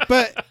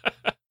 But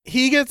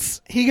he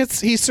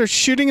starts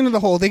shooting into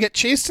the hole. They get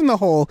chased in the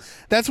hole.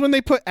 That's when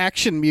they put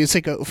action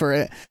music over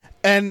it.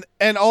 And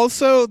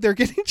also they're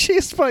getting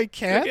chased by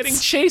cats. They're getting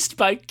chased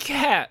by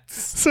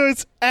cats. So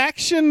it's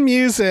action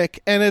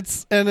music, and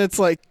it's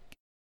like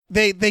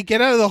they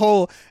get out of the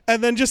hole,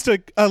 and then just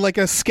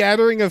a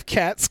scattering of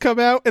cats come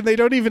out, and they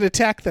don't even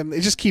attack them. They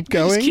just keep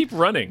going. They just keep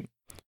running.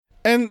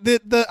 And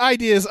the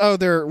idea is,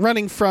 they're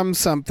running from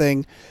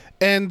something,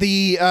 and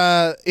the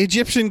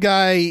Egyptian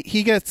guy,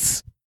 he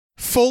gets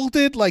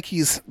folded like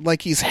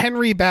he's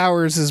Henry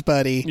Bowers'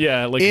 buddy.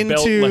 Yeah, like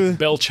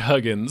Belch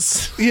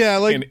Huggins. Yeah,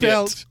 like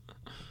Belch.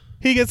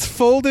 He gets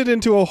folded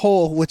into a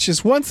hole, which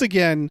is once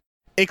again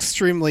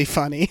extremely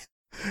funny.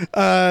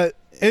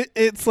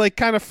 It's like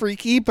kind of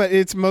freaky, but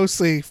it's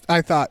mostly,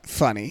 I thought,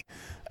 funny.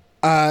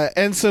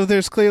 And so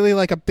there's clearly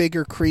like a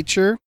bigger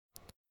creature,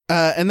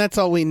 and that's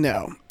all we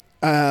know.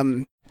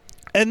 And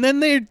then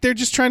they're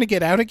just trying to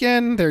get out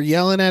again. They're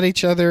yelling at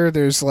each other.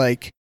 There's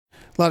like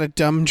a lot of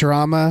dumb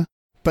drama,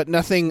 but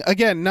nothing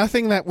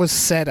that was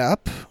set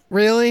up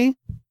really.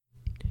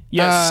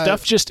 Yeah,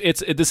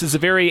 this is a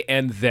very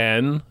and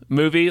then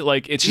movie.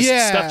 Like, it's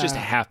just stuff just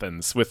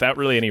happens without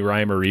really any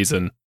rhyme or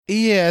reason.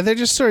 Yeah, they're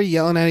just sort of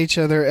yelling at each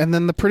other, and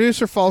then the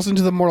producer falls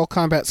into the Mortal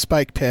Kombat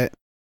spike pit.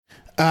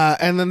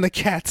 And then the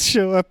cats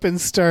show up and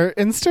start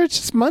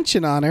just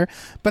munching on her,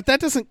 but that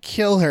doesn't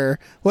kill her.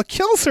 What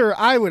kills her,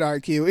 I would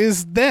argue,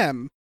 is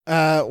them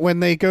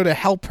when they go to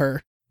help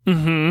her,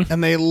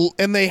 and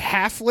they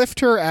half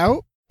lift her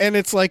out, and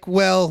it's like,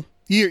 well,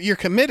 you're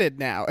committed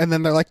now, and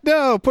then they're like,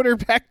 no, put her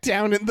back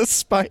down in the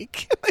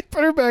spike. They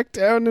put her back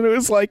down, and it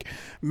was like,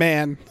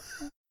 man,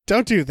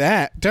 don't do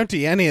that. Don't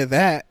do any of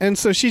that. And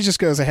so she just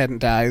goes ahead and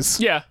dies.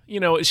 Yeah,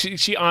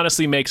 she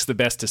honestly makes the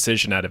best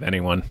decision out of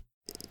anyone.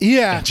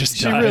 Yeah,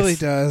 she really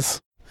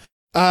does.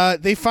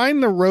 They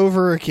find the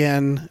rover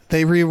again.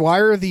 They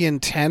rewire the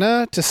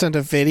antenna to send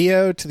a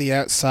video to the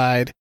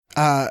outside.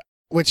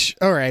 Which,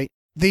 all right.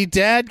 The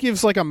dad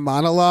gives like a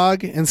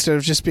monologue instead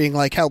of just being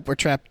like, help, we're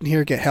trapped in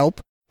here, get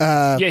help.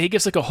 Yeah, he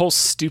gives like a whole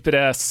stupid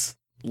ass,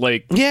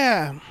 like...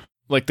 Yeah.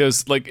 Like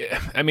those, like,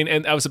 I mean,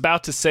 and I was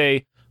about to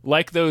say,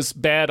 like those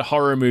bad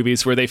horror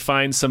movies where they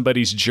find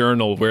somebody's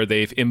journal where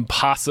they've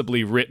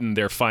impossibly written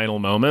their final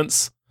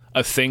moments,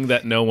 a thing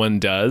that no one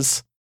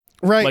does.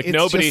 Right, like it's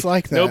nobody, just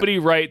like that. Nobody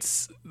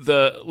writes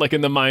like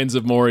in the Mines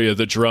of Moria,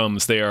 the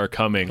drums, they are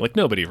coming. Like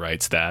nobody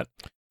writes that.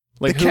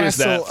 Like the who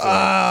castle, is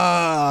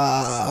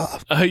that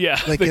for? Yeah,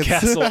 like the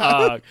castle.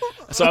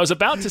 So I was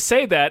about to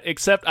say that,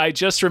 except I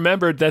just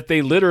remembered that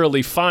they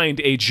literally find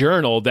a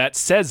journal that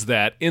says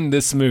that in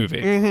this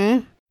movie.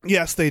 Mm-hmm.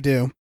 Yes, they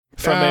do.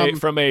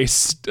 From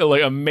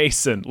a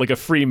Mason, like a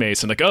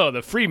Freemason. Like, oh,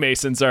 the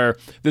Freemasons are...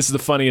 This is the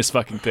funniest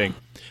fucking thing.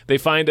 They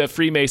find a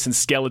Freemason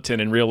skeleton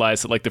and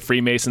realize that, like, the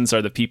Freemasons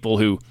are the people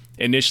who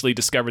initially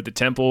discovered the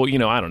temple,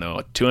 I don't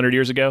know, 200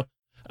 years ago,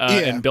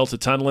 and built a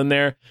tunnel in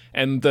there.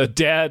 And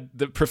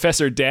the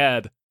Professor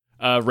Dad,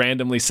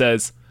 randomly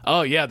says,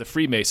 oh, yeah, the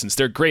Freemasons,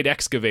 they're great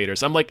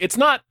excavators. I'm like,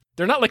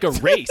 they're not like a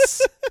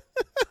race.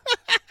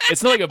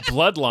 It's not like a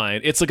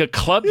bloodline. It's like a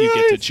club you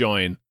get to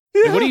join.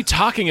 Yeah. Like, what are you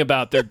talking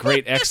about? They're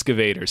great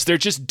excavators. They're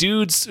just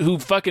dudes who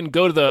fucking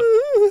go to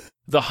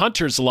the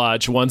Hunter's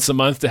Lodge once a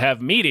month to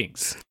have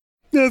meetings.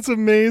 That's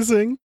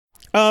amazing.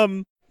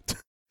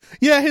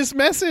 Yeah, his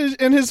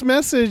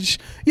message.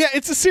 Yeah,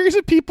 it's a series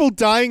of people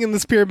dying in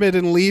this pyramid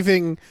and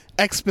leaving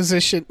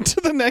exposition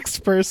to the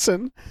next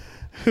person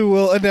who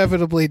will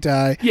inevitably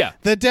die. Yeah.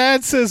 The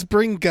dad says,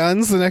 bring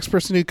guns, the next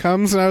person who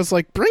comes, and I was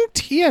like, bring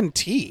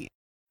TNT.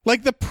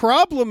 Like, the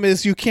problem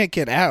is you can't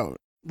get out.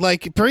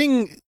 Like,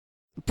 bring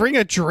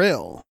a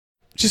drill.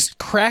 Just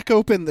crack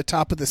open the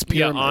top of this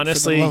pyramid. Yeah,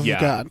 honestly, for the love of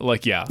God.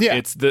 Like, yeah.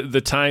 It's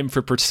the time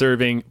for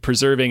preserving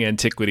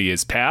antiquity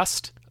is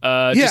past.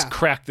 Just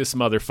crack this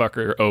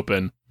motherfucker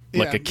open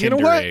like a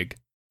Kinder egg.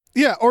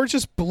 Yeah, or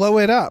just blow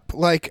it up.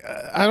 Like,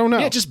 I don't know.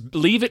 Yeah, just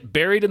leave it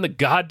buried in the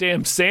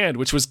goddamn sand,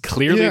 which was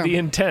clearly the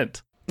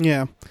intent.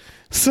 Yeah.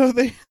 So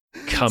they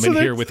come in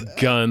here with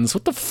guns.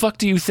 What the fuck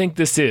do you think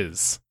this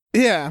is?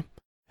 Yeah.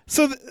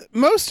 So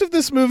most of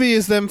this movie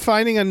is them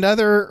finding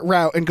another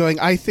route and going,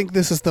 I think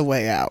this is the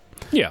way out.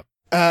 Yeah.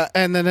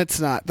 And then it's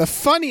not. The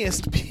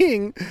funniest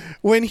being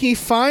when he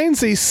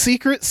finds a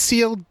secret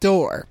sealed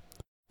door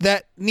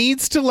that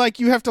needs to, like,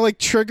 you have to, like,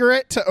 trigger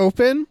it to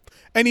open.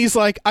 And he's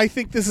like, I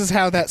think this is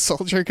how that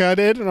soldier got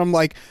in. And I'm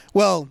like,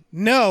 well,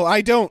 no,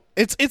 I don't.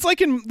 It's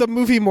like in the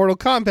movie Mortal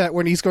Kombat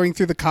when he's going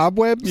through the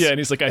cobwebs. Yeah, and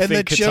he's like, I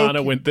think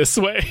Katana went this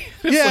way.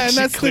 Yeah, like and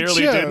that's clearly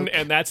the joke. didn't,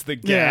 and that's the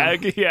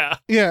gag. Yeah.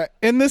 Yeah,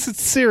 in this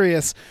it's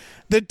serious.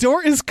 The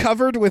door is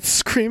covered with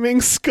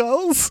screaming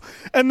skulls,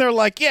 and they're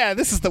like, yeah,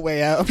 this is the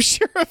way out. I'm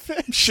sure of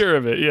it. Sure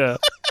of it, yeah.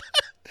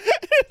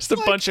 Just a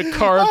bunch of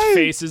carved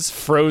faces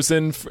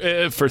frozen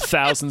for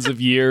thousands of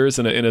years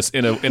in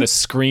a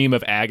scream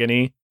of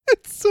agony.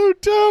 It's so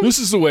dumb. This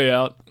is the way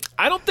out.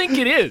 I don't think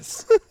it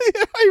is.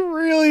 I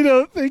really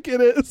don't think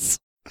it is.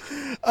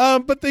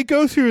 But they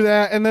go through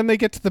that, and then they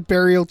get to the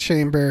burial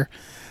chamber.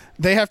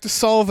 They have to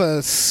solve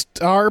a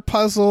star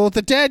puzzle.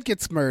 The dad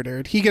gets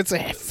murdered. He gets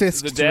a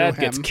fist The dad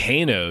through him. gets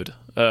Kano'd.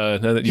 Now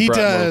that you brought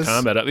Mortal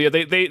Kombat up. Yeah,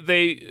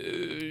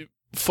 they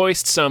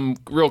foist some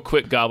real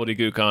quick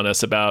gobbledygook on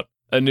us about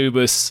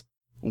Anubis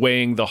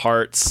weighing the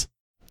hearts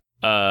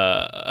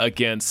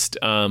against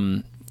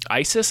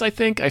Isis, I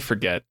think. I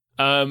forget.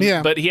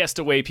 But he has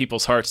to weigh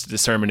people's hearts to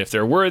determine if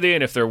they're worthy,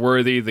 and if they're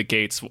worthy, the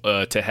gates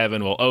to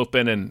heaven will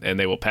open and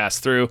they will pass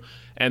through.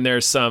 And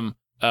there's some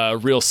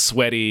real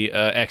sweaty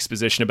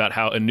exposition about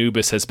how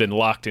Anubis has been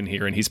locked in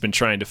here, and he's been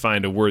trying to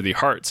find a worthy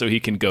heart so he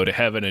can go to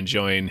heaven and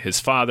join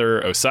his father,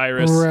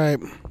 Osiris. Right.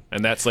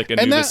 And that's like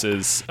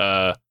Anubis's...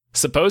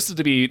 supposed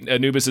to be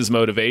Anubis's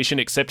motivation,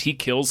 except he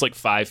kills like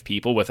 5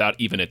 people without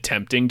even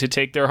attempting to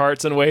take their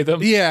hearts and weigh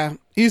them. Yeah.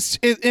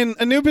 And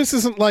Anubis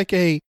isn't like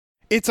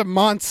it's a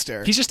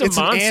monster. He's just a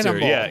monster.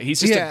 Yeah,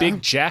 he's just a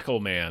big jackal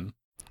man.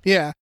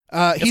 Yeah.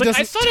 He doesn't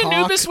I thought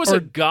Anubis was a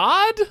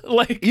god?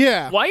 Like,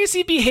 why is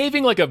he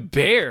behaving like a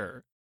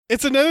bear?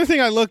 It's another thing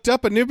I looked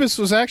up. Anubis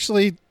was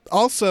actually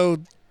also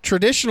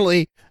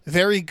traditionally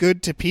very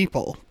good to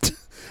people.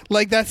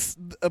 Like, that's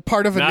a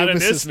part of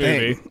Anubis' thing. Not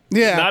in this movie.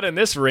 Yeah. Not in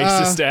this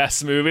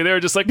racist-ass movie. They were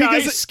just like,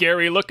 he's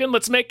scary looking.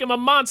 Let's make him a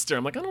monster.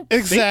 I'm like, I don't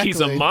think he's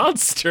a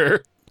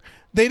monster.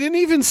 They didn't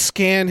even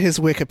scan his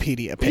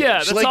Wikipedia page. Yeah,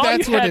 that's all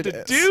you had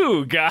to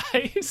do,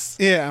 guys.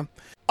 Yeah.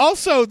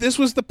 Also, this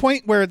was the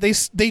point where they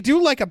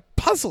do like a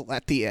puzzle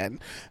at the end,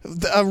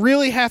 a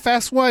really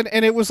half-assed one,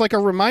 and it was like a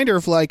reminder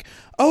of like,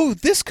 oh,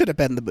 this could have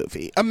been the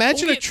movie.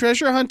 Imagine a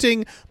treasure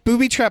hunting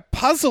booby trap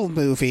puzzle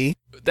movie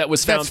that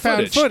was found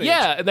footage.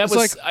 Yeah, and that was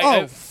like,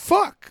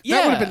 fuck,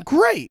 that would have been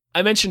great.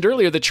 I mentioned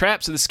earlier the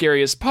traps are the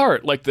scariest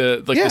part, like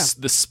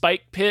the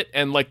spike pit,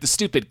 and like the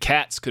stupid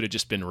cats could have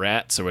just been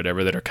rats or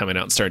whatever that are coming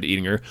out and started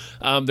eating her.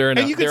 They're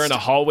in a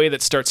hallway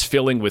that starts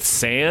filling with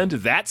sand.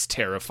 That's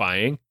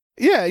terrifying.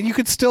 Yeah, you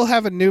could still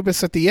have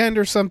Anubis at the end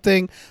or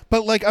something,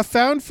 but like a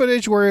found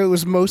footage where it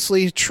was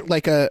mostly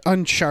like a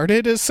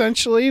Uncharted,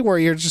 essentially, where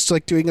you're just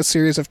like doing a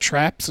series of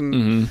traps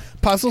and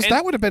puzzles,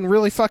 that would have been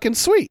really fucking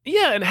sweet.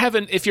 Yeah,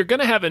 and if you're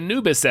going to have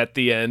Anubis at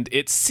the end,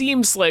 it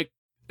seems like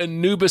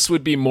Anubis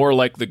would be more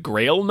like the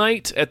Grail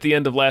Knight at the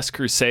end of Last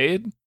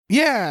Crusade.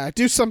 Yeah,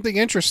 do something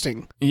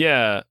interesting.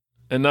 Yeah,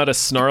 and not a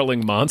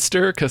snarling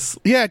monster, because...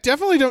 Yeah,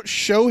 definitely don't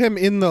show him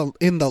in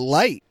the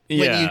light.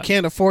 When you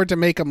can't afford to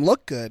make him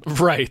look good.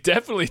 Right,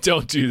 definitely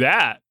don't do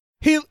that.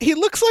 He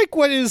looks like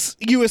what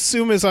you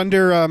assume is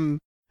under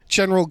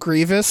General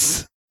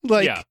Grievous.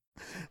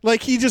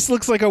 Like he just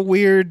looks like a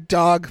weird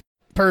dog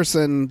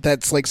person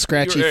that's like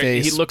scratchy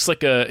face. He looks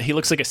like a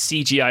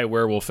CGI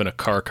werewolf in a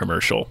car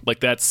commercial. Like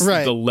that's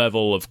the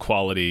level of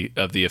quality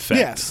of the effect.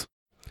 Yes.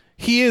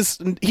 He is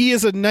a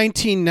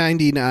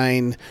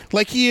 1999,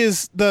 like he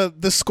is the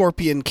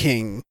Scorpion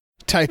King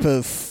type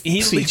of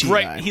CGI.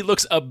 Right, he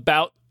looks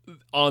about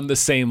on the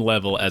same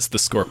level as the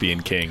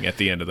Scorpion King at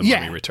the end of The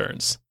Mummy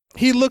Returns.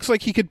 He looks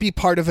like he could be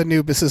part of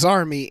Anubis's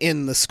army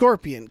in the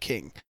Scorpion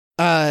King.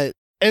 And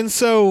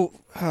so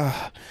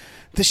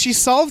she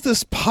solved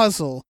this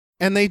puzzle,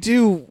 and they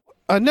do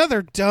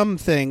another dumb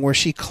thing where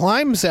she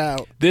climbs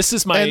out. This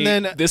is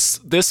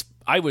this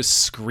I was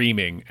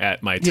screaming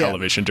at my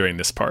television during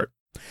this part.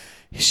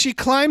 She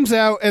climbs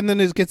out, and then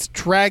it gets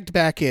dragged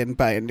back in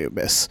by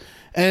Anubis.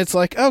 And it's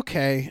like,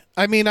 okay,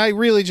 I mean, I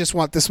really just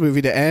want this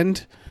movie to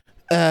end.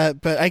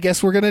 But I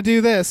guess we're going to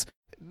do this.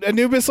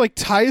 Anubis, like,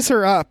 ties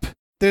her up.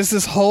 There's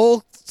this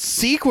whole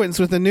sequence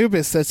with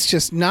Anubis that's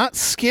just not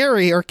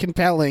scary or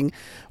compelling,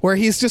 where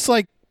he's just,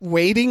 like,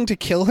 waiting to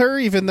kill her,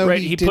 even though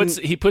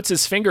he puts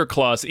his finger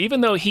claws,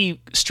 even though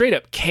he straight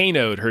up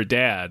KO'd her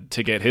dad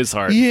to get his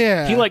heart.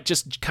 Yeah. He, like,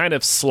 just kind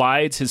of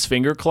slides his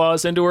finger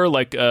claws into her,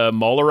 like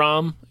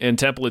Molaram in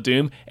Temple of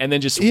Doom, and then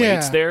just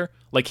waits there,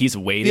 like he's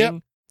waiting. Yep.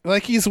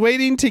 Like he's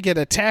waiting to get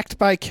attacked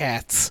by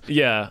cats.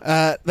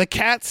 Yeah. The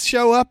cats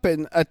show up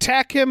and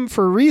attack him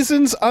for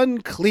reasons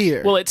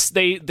unclear. Well,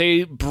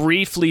 they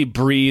briefly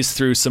breeze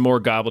through some more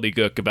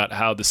gobbledygook about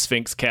how the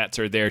Sphinx cats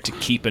are there to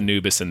keep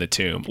Anubis in the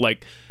tomb.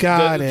 Like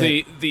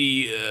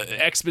the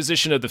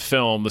exposition of the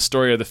film, the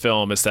story of the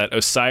film is that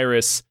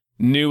Osiris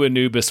knew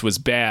Anubis was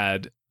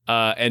bad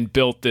and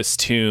built this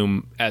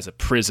tomb as a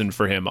prison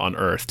for him on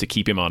Earth to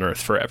keep him on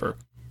Earth forever.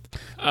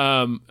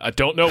 I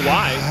don't know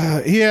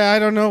why. I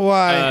don't know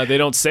why. They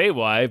don't say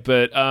why,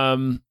 but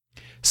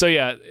so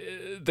yeah,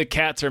 the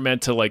cats are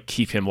meant to like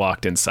keep him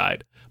locked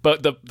inside.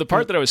 But the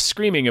part that I was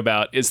screaming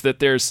about is that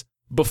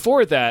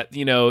before that,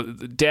 you know,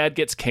 Dad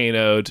gets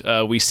KO'd.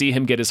 We see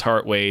him get his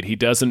heart weighed. He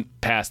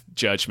doesn't pass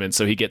judgment,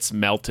 so he gets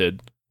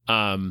melted.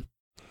 Then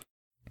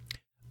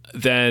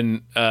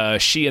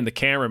she and the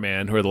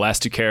cameraman, who are the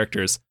last two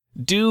characters,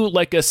 do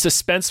like a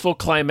suspenseful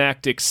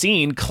climactic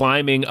scene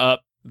climbing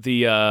up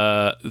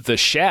the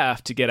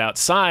shaft to get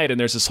outside, and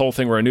there's this whole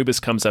thing where Anubis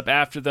comes up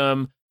after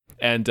them,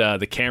 and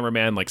the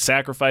cameraman like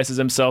sacrifices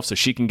himself so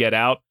she can get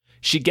out.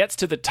 She gets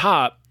to the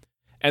top,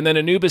 and then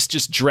Anubis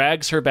just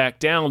drags her back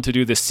down to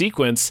do this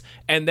sequence,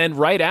 and then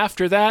right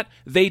after that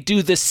they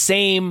do the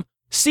same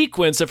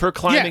sequence of her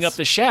climbing up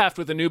the shaft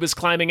with Anubis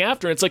climbing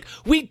after her. It's like,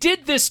 we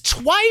did this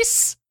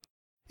twice.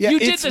 You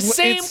did the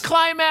same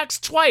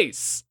climax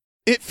twice.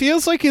 It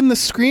feels like in the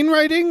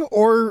screenwriting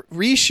or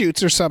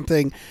reshoots or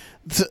something,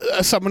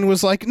 someone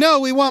was like,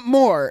 no, we want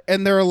more.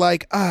 And they're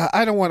like,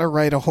 I don't want to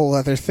write a whole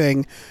other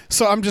thing,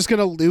 so I'm just going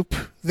to loop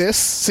this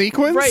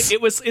sequence. Right.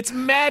 It's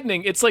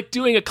maddening. It's like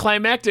doing a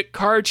climactic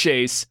car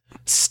chase,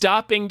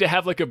 stopping to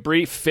have like a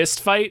brief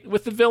fist fight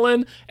with the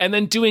villain, and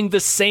then doing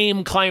the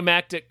same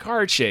climactic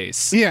car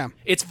chase. Yeah.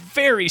 It's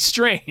very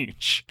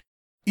strange.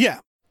 Yeah.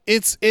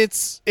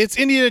 It's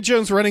Indiana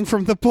Jones running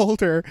from the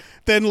boulder,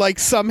 then like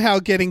somehow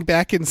getting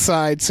back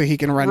inside so he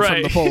can run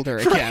from the boulder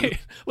again. Right.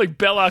 Like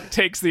Belloc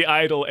takes the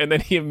idol and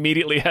then he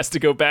immediately has to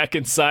go back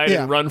inside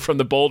and run from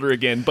the boulder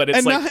again. But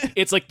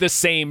it's like the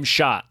same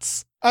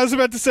shots. I was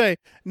about to say,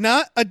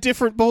 not a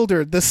different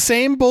boulder, the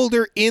same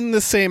boulder in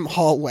the same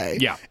hallway.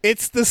 Yeah.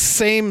 It's the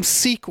same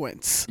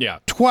sequence. Yeah.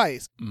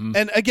 Twice. Mm-hmm.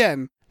 And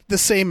again, the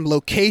same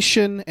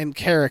location and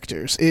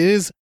characters. It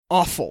is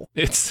awful.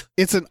 It's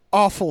an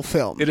awful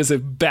film. It is a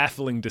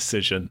baffling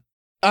decision.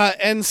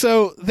 And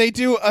so they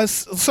do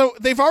so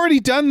they've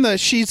already done the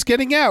she's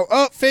getting out.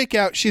 Oh, fake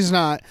out, she's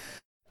not.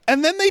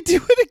 And then they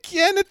do it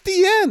again at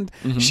the end.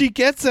 Mm-hmm. She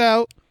gets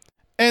out,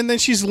 and then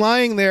she's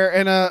lying there,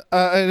 and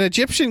an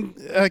Egyptian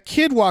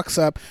kid walks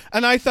up,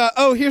 and I thought,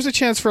 oh, here's a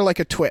chance for like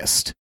a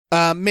twist.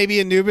 Maybe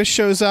Anubis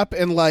shows up,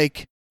 and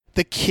like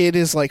the kid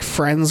is like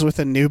friends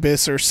with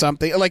Anubis or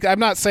something. Like, I'm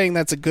not saying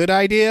that's a good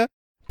idea,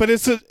 but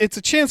it's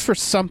a chance for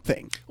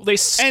something. Well, they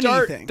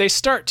start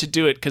to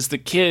do it because the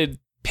kid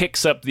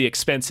picks up the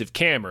expensive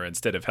camera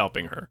instead of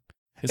helping her.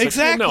 It's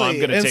exactly. Like, well, no, I'm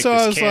going to take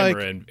this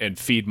camera and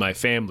feed my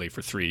family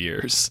for 3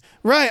 years.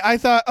 Right. I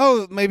thought,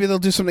 oh, maybe they'll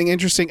do something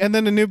interesting. And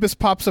then Anubis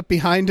pops up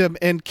behind him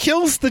and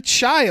kills the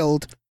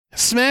child.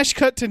 Smash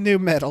cut to new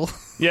metal.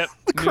 Yep.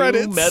 The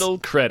credits. New metal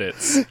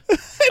credits.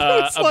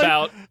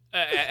 About,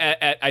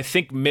 at I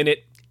think,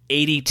 minute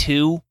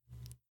 82.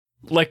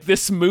 Like,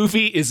 this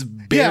movie is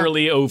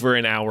barely over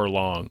an hour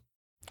long.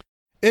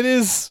 It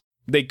is.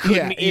 They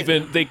couldn't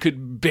they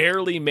could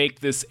barely make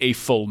this a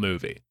full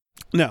movie.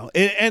 No.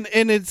 And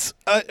it's,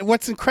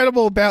 what's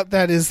incredible about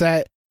that is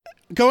that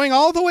going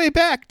all the way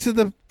back to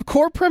the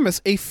core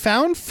premise, a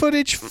found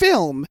footage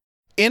film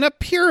in a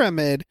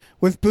pyramid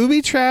with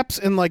booby traps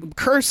and like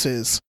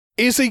curses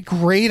is a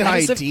great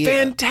idea. It's a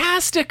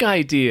fantastic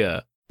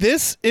idea.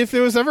 This, if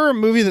there was ever a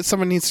movie that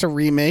someone needs to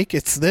remake,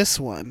 it's this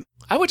one.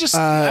 I would just,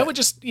 make a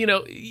different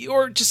one.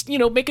 Or just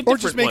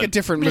make a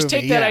different movie. Just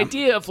take that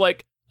idea of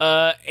like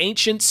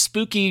ancient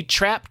spooky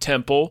trap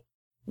temple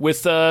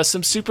with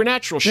some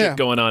supernatural shit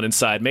going on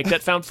inside. Make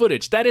that found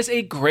footage. That is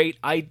a great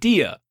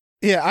idea.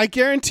 Yeah, I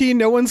guarantee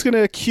no one's going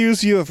to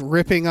accuse you of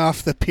ripping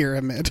off the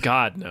pyramid.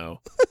 God, no.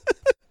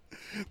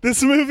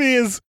 This movie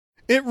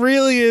it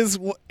really is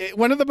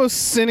one of the most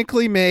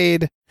cynically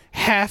made,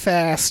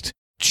 half-assed,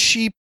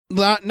 cheap,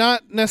 not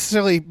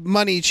necessarily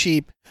money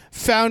cheap,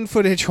 found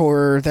footage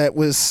horror that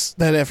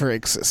ever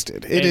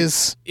existed.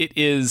 It's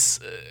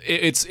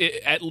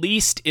at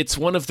least it's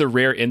one of the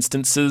rare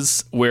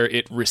instances where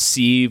it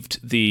received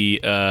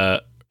it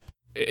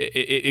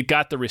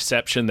got the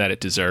reception that it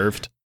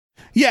deserved.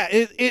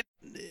 Yeah,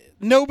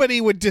 nobody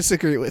would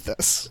disagree with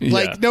us. Yeah.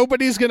 Like,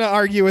 nobody's going to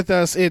argue with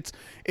us. It's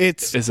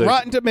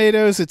Rotten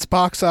Tomatoes, it's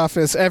box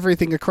office,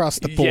 everything across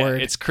the board.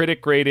 Yeah, it's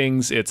critic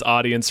ratings, it's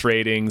audience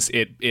ratings.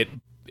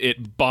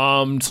 It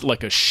bombed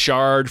like a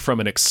shard from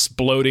an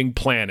exploding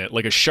planet,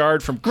 like a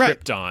shard from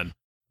Krypton.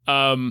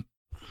 Right.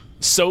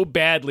 So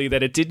badly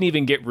that it didn't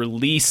even get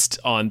released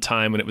on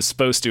time when it was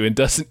supposed to, and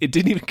it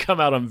didn't even come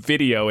out on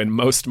video in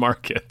most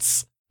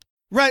markets.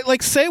 Right,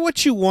 like, say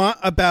what you want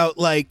about,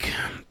 like,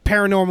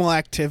 Paranormal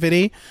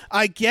Activity.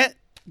 I get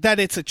that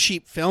it's a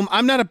cheap film.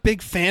 I'm not a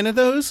big fan of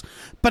those,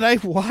 but I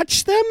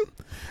watched them,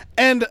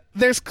 and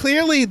they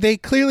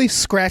clearly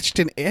scratched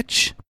an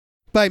itch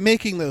by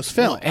making those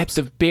films. Well, at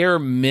the bare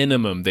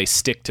minimum, they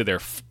stick to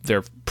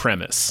their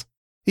premise.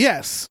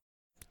 Yes.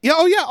 Yeah.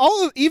 Oh,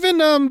 yeah. Even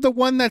the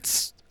one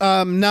that's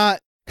not,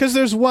 because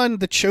there's one,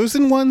 The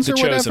Chosen Ones or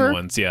whatever. The Chosen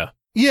Ones, yeah.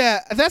 Yeah,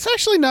 that's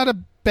actually not a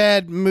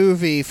bad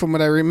movie from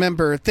what I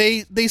remember.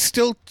 They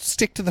still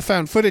stick to the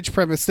found footage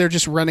premise. They're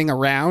just running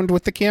around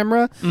with the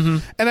camera. Mm-hmm.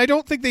 And I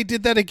don't think they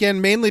did that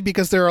again, mainly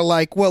because they're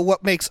like, well,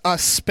 what makes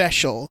us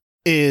special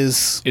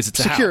is it's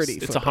security.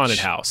 It's a haunted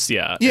house,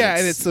 yeah. Yeah,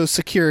 and it's those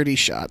security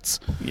shots.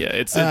 Yeah,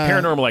 it's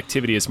Paranormal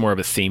Activity is more of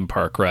a theme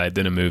park ride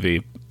than a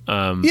movie.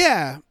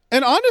 Yeah.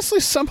 And honestly,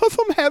 some of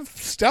them have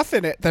stuff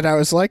in it that I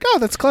was like, oh,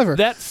 that's clever.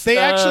 That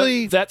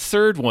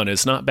third one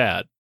is not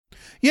bad.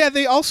 Yeah,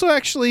 they also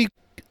actually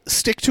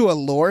stick to a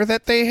lore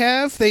that they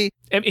have.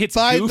 It's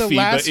goofy,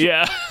 but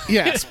yeah.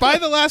 Yes, by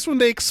the last one,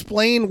 they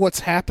explain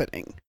what's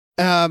happening.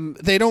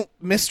 They don't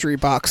mystery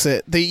box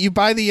it.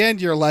 By the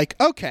end, you're like,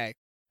 okay,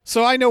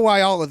 so I know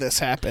why all of this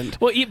happened.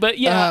 Well, but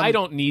yeah, I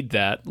don't need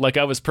that. Like,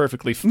 I was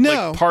perfectly...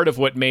 Like, part of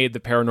what made the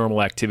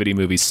Paranormal Activity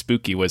movies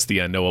spooky was the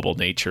unknowable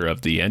nature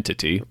of the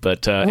entity.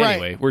 But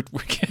anyway, we're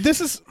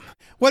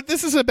what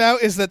this is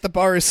about is that the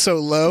bar is so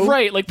low,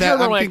 right? Like,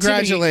 that I'm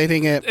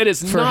congratulating it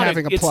for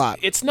having a plot.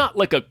 It's not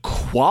like a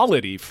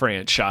quality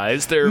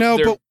franchise.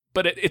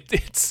 But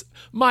it's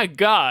my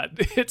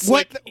God, it's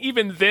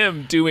even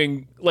them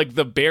doing like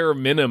the bare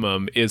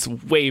minimum is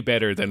way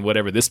better than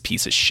whatever this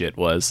piece of shit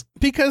was.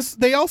 Because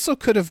they also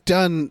could have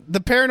done the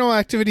Paranormal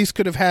Activities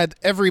could have had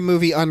every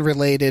movie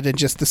unrelated and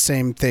just the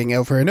same thing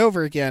over and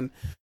over again.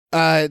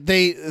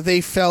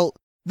 They felt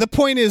the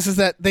point is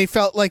that they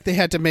felt like they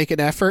had to make an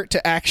effort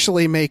to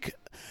actually make.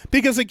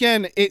 Because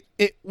again,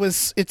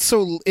 it's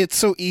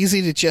so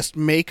easy to just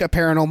make a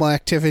Paranormal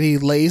Activity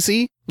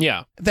lazy.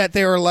 Yeah. That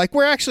they were like,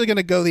 we're actually going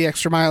to go the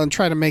extra mile and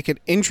try to make it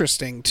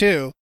interesting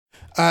too.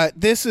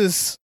 This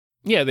is.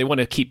 Yeah, they want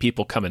to keep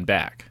people coming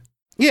back.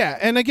 Yeah,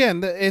 and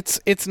again,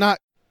 it's not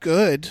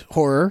good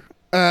horror.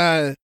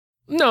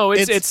 No,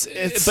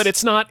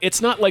 it's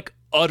not like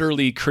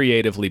utterly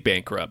creatively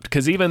bankrupt.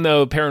 Because even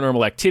though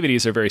Paranormal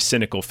Activities are very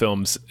cynical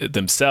films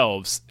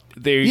themselves,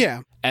 they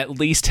at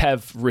least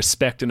have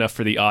respect enough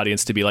for the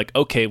audience to be like,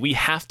 okay, we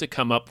have to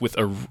come up with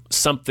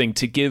something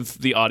to give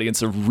the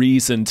audience a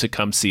reason to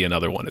come see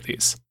another one of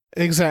these.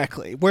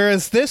 Exactly.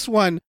 Whereas this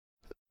one,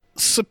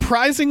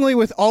 surprisingly,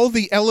 with all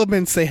the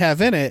elements they have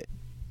in it,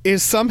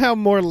 is somehow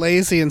more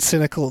lazy and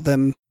cynical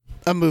than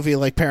a movie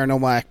like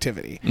Paranormal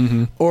Activity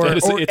or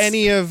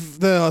any of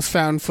the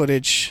found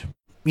footage.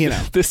 You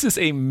know, this is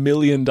 $1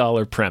 million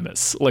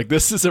premise. Like,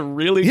 this is a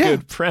really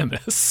good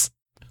premise.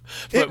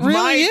 But it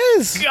really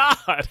is.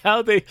 God,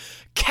 how they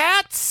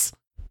cats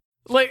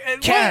like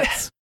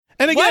cats,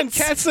 and again,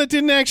 cats that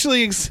didn't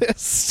actually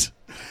exist.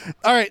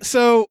 All right,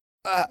 so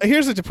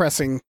here's a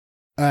depressing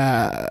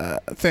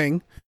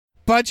thing.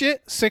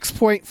 Budget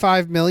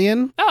 $6.5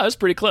 million. Oh, that's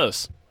pretty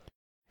close.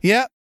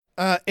 Yep.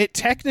 It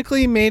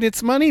technically made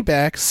its money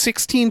back.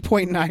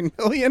 $16.9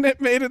 million.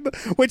 It made it,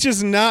 which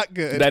is not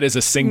good. That is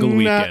a single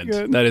weekend.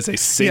 Good. That is a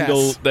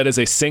single. Yes. That is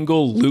a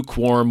single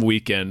lukewarm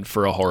weekend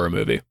for a horror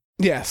movie.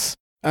 Yes.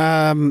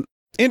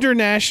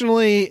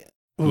 Internationally,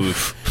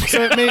 Oof.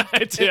 So it made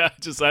I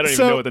don't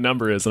even know what the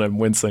number is, and I'm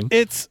wincing.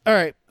 It's all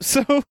right.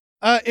 So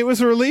it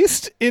was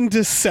released in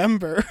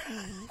December.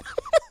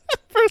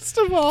 First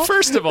of all,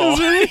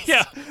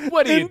 yeah.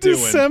 What are you doing?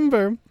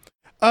 December.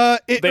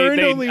 It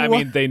earned only. I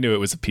mean, they knew it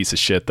was a piece of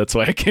shit. That's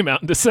why it came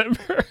out in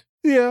December.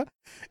 Yeah,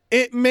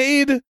 it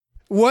made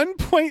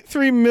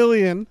 1.3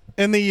 million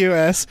in the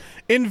U.S.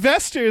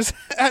 Investors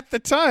at the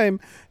time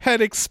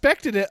had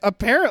expected it,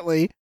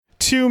 apparently,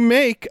 to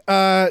make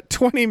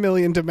 20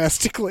 million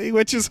domestically,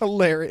 which is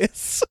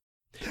hilarious.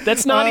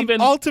 That's not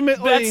even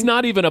ultimately. That's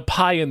not even a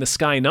pie in the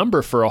sky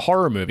number for a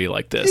horror movie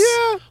like this.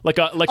 Yeah, like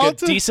a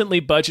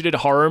decently budgeted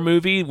horror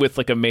movie with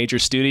like a major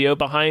studio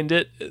behind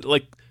it.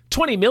 Like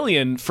 20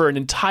 million for an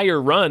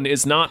entire run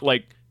is not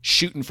like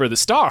shooting for the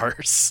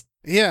stars.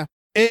 Yeah.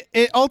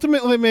 It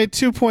ultimately made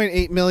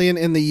 2.8 million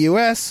in the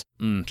U.S.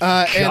 And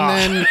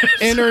then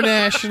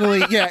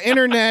internationally,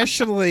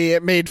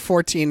 it made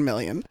 14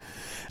 million.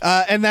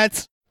 And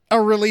that's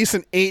a release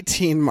in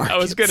 18 markets. I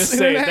was going to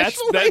say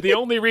that's the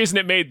only reason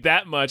it made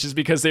that much is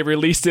because they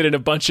released it in a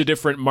bunch of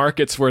different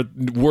markets where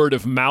word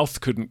of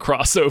mouth couldn't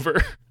cross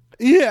over.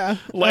 Yeah,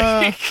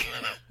 like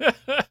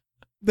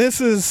this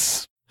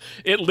is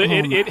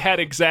it had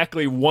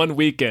exactly one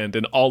weekend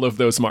in all of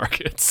those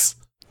markets.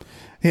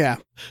 Yeah.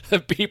 The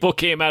people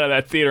came out of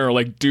that theater and were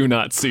like, do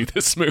not see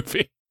this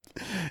movie.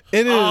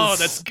 It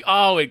is.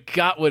 It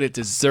got what it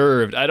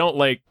deserved. I don't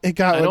like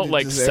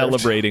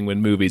celebrating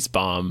when movies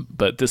bomb,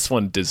 but this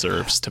one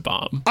deserves to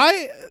bomb.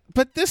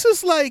 But this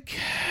is like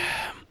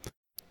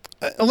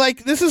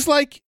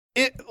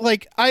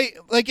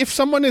if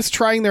someone is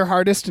trying their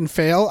hardest and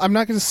fail, I'm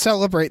not going to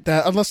celebrate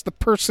that unless the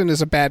person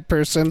is a bad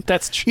person.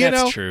 That's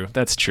true.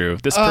 That's true.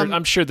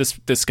 I'm sure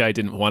this guy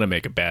didn't want to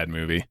make a bad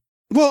movie.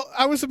 Well,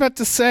 I was about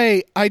to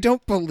say, I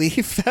don't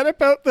believe that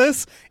about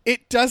this.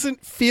 It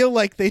doesn't feel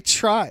like they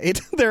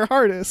tried their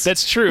hardest.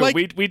 That's true. Like,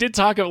 we did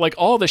talk about like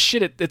all the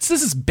shit. This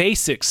is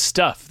basic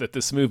stuff that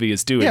this movie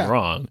is doing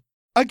wrong.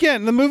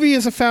 Again, the movie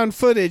is a found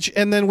footage,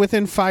 and then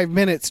within 5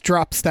 minutes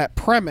drops that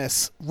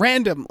premise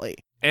randomly.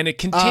 And it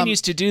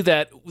continues to do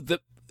that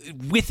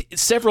with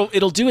several.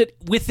 It'll do it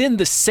within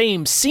the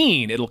same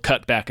scene. It'll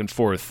cut back and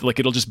forth. Like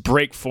it'll just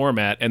break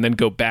format and then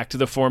go back to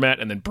the format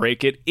and then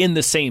break it in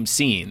the same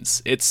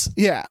scenes. It's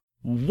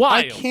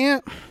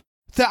wild.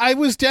 I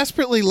was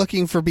desperately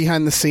looking for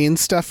behind the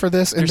scenes stuff for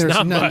this, and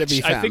there's none to be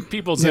found. I think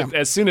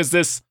as soon as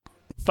this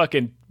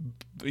fucking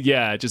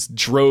just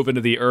drove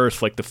into the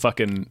earth like the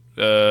fucking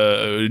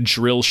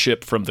drill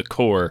ship from the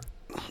core.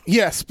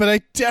 Yes, but I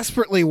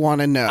desperately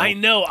want to know. I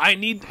know. I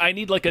need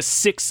like a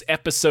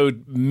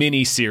 6-episode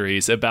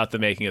miniseries about the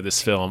making of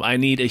this film. I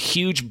need a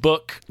huge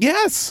book.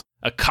 Yes.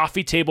 A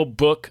coffee table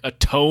book, a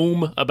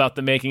tome about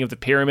the making of the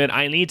pyramid.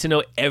 I need to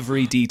know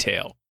every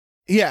detail.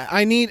 Yeah,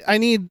 I need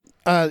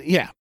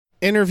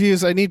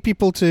interviews. I need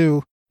people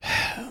to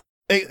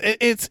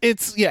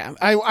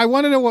I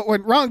want to know what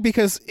went wrong,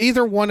 because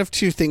either one of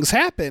two things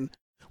happen,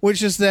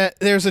 which is that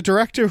there's a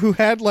director who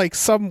had like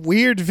some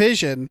weird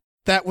vision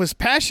that was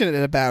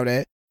passionate about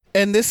it,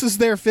 and this is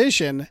their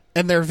vision,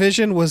 and their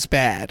vision was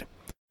bad.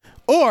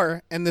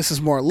 Or, and this is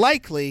more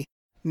likely,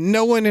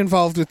 no one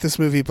involved with this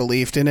movie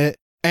believed in it,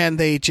 and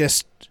they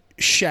just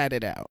shat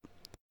it out.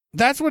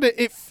 That's what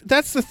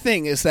that's the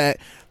thing, is that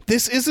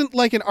this isn't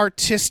like an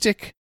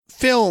artistic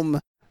film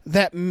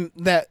this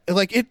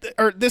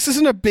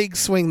isn't a big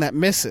swing that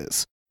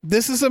misses.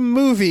 This is a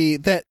movie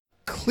that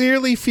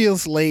clearly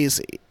feels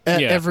lazy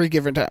at every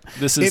given time.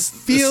 It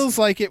feels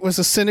like it was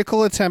a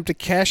cynical attempt to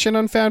cash in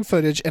on found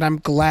footage, and I'm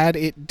glad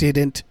it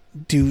didn't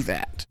do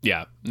that.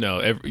 Yeah. No.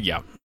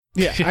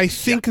 I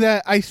think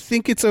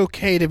it's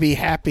okay to be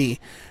happy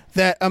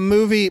that a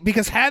movie,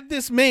 because had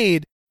this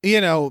made,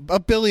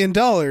 $1 billion,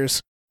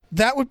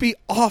 that would be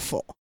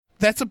awful.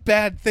 That's a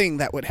bad thing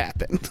that would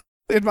happen,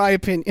 in my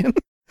opinion.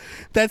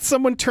 That's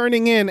someone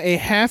turning in a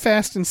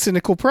half-assed and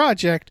cynical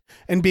project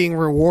and being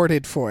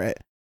rewarded for it.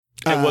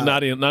 And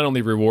not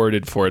only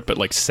rewarded for it, but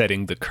like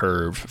setting the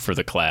curve for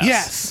the class.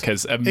 Yes,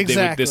 because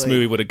this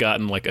movie would have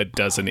gotten like a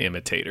dozen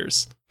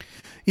imitators.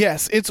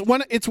 Yes, it's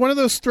one of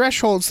those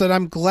thresholds that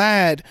I'm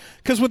glad,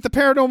 because with the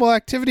Paranormal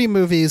Activity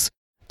movies,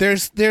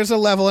 there's a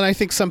level, and I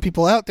think some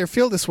people out there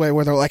feel this way,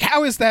 where they're like,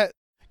 "How is that?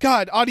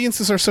 God,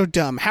 audiences are so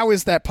dumb. How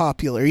is that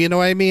popular?" You know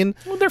what I mean?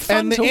 Well, they're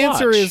fun to watch.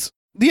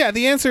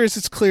 The answer is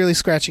it's clearly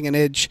scratching an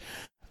itch.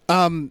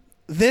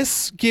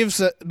 This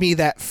gives me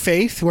that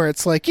faith where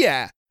it's like,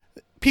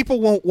 people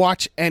won't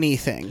watch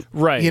anything.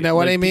 Right. You know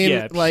what I mean?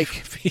 Yeah.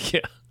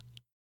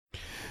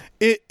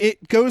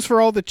 It goes for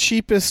all the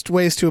cheapest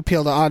ways to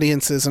appeal to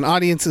audiences, and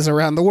audiences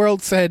around the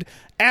world said,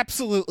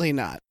 absolutely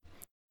not.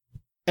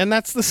 And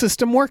that's the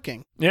system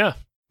working. Yeah.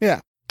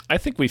 Yeah. I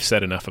think we've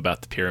said enough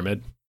about the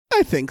pyramid.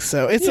 I think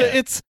so.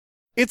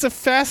 It's a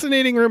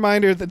fascinating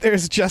reminder that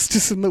there's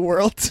justice in the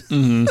world.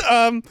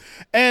 Mm-hmm.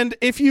 And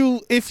if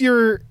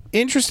you're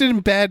interested in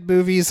bad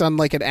movies on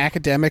like an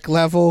academic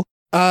level,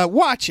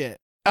 watch it.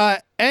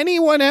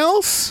 Anyone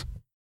else?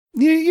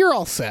 You're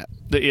all set.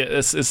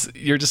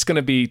 You're just going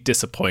to be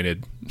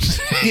disappointed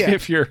Yeah.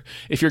 if you're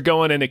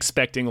going and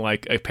expecting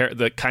like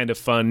the kind of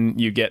fun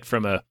you get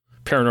from a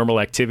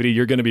Paranormal Activity.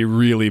 You're going to be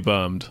really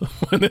bummed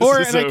when this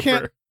is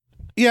over.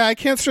 I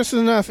can't stress it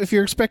enough. If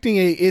you're expecting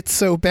it's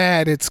so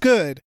bad, it's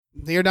good,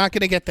 you're not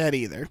going to get that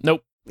either.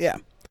 Nope. Yeah.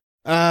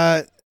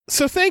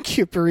 So thank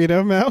you,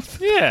 Burrito Mouth.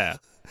 Yeah.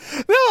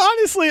 No,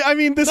 honestly, I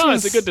mean,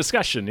 it's a good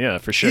discussion. Yeah,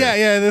 for sure.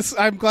 Yeah.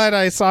 I'm glad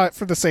I saw it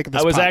for the sake of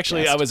this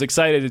podcast. I was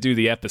excited to do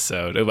the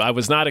episode. I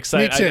was not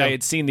excited. Me too. I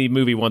had seen the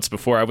movie once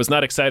before. I was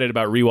not excited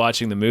about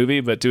rewatching the movie,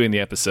 but doing the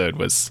episode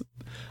was.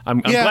 I'm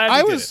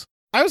glad we did it.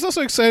 I was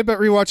also excited about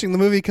rewatching the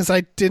movie because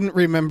I didn't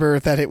remember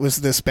that it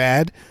was this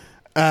bad,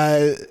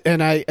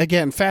 and I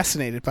again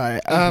fascinated by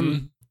it.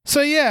 Mm-hmm.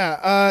 So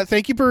yeah,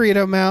 thank you,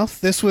 Burrito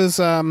Mouth. This was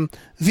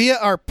via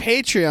our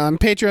Patreon,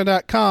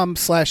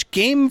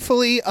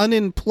 patreon.com/gamefully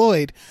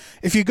unemployed.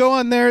 If you go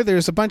on there,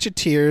 there's a bunch of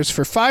tiers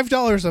for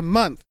 $5 a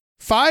month.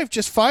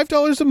 Just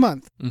 $5 a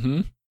month.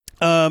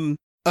 Mm-hmm.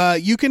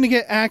 You can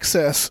get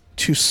access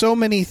to so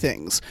many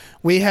things.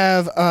 We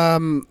have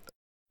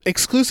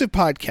exclusive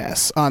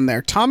podcasts on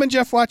there. Tom and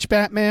Jeff Watch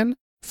Batman,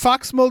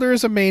 Fox Mulder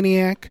is a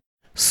Maniac,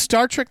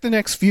 Star Trek The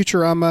Next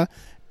Futurama,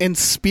 and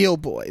Spiel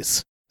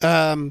Boys.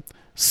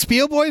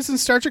 Spiel Boys and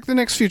Star Trek The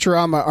Next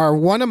Futurama are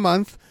one a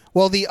month,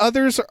 while the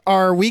others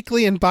are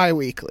weekly and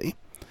bi-weekly.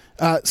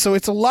 So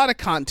it's a lot of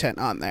content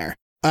on there.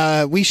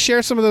 We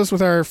share some of those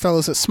with our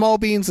fellows at Small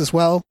Beans as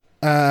well.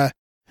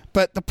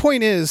 But the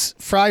point is,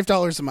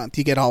 $5 a month,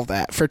 you get all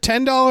that. For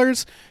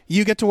 $10,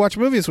 you get to watch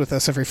movies with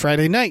us every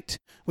Friday night.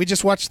 We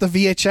just watch the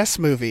VHS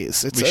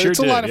movies. It's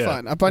a lot of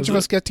fun. A bunch of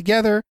us get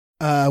together,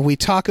 we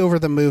talk over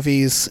the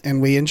movies,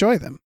 and we enjoy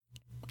them.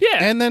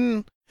 Yeah. And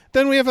then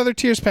we have other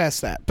tiers past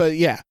that. But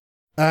yeah,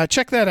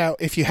 check that out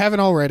if you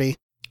haven't already.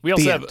 We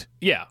also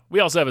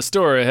have a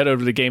store. Head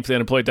over to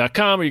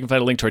gamefullyunemployed.com where you can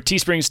find a link to our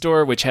Teespring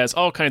store, which has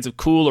all kinds of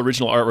cool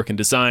original artwork and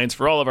designs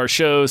for all of our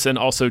shows, and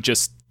also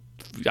just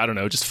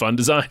fun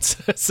designs.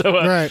 So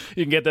right.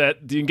 You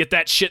can get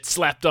that shit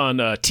slapped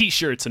on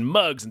t-shirts and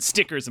mugs and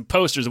stickers and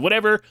posters and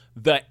whatever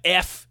the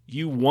F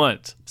you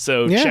want.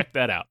 So check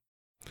that out.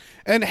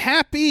 And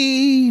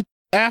happy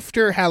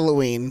after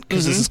Halloween,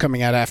 because this is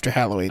coming out after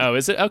Halloween. Oh,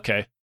 is it?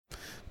 Okay.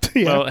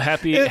 Yeah. Well,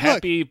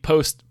 happy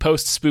post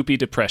spoopy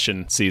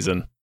depression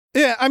season.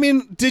 Yeah, I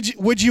mean,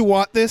 would you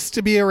want this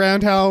to be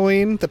around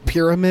Halloween? The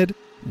pyramid?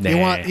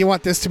 Nah. You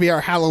want this to be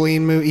our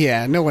Halloween movie?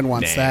 Yeah, no one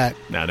wants that.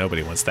 No,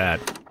 nobody wants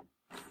that.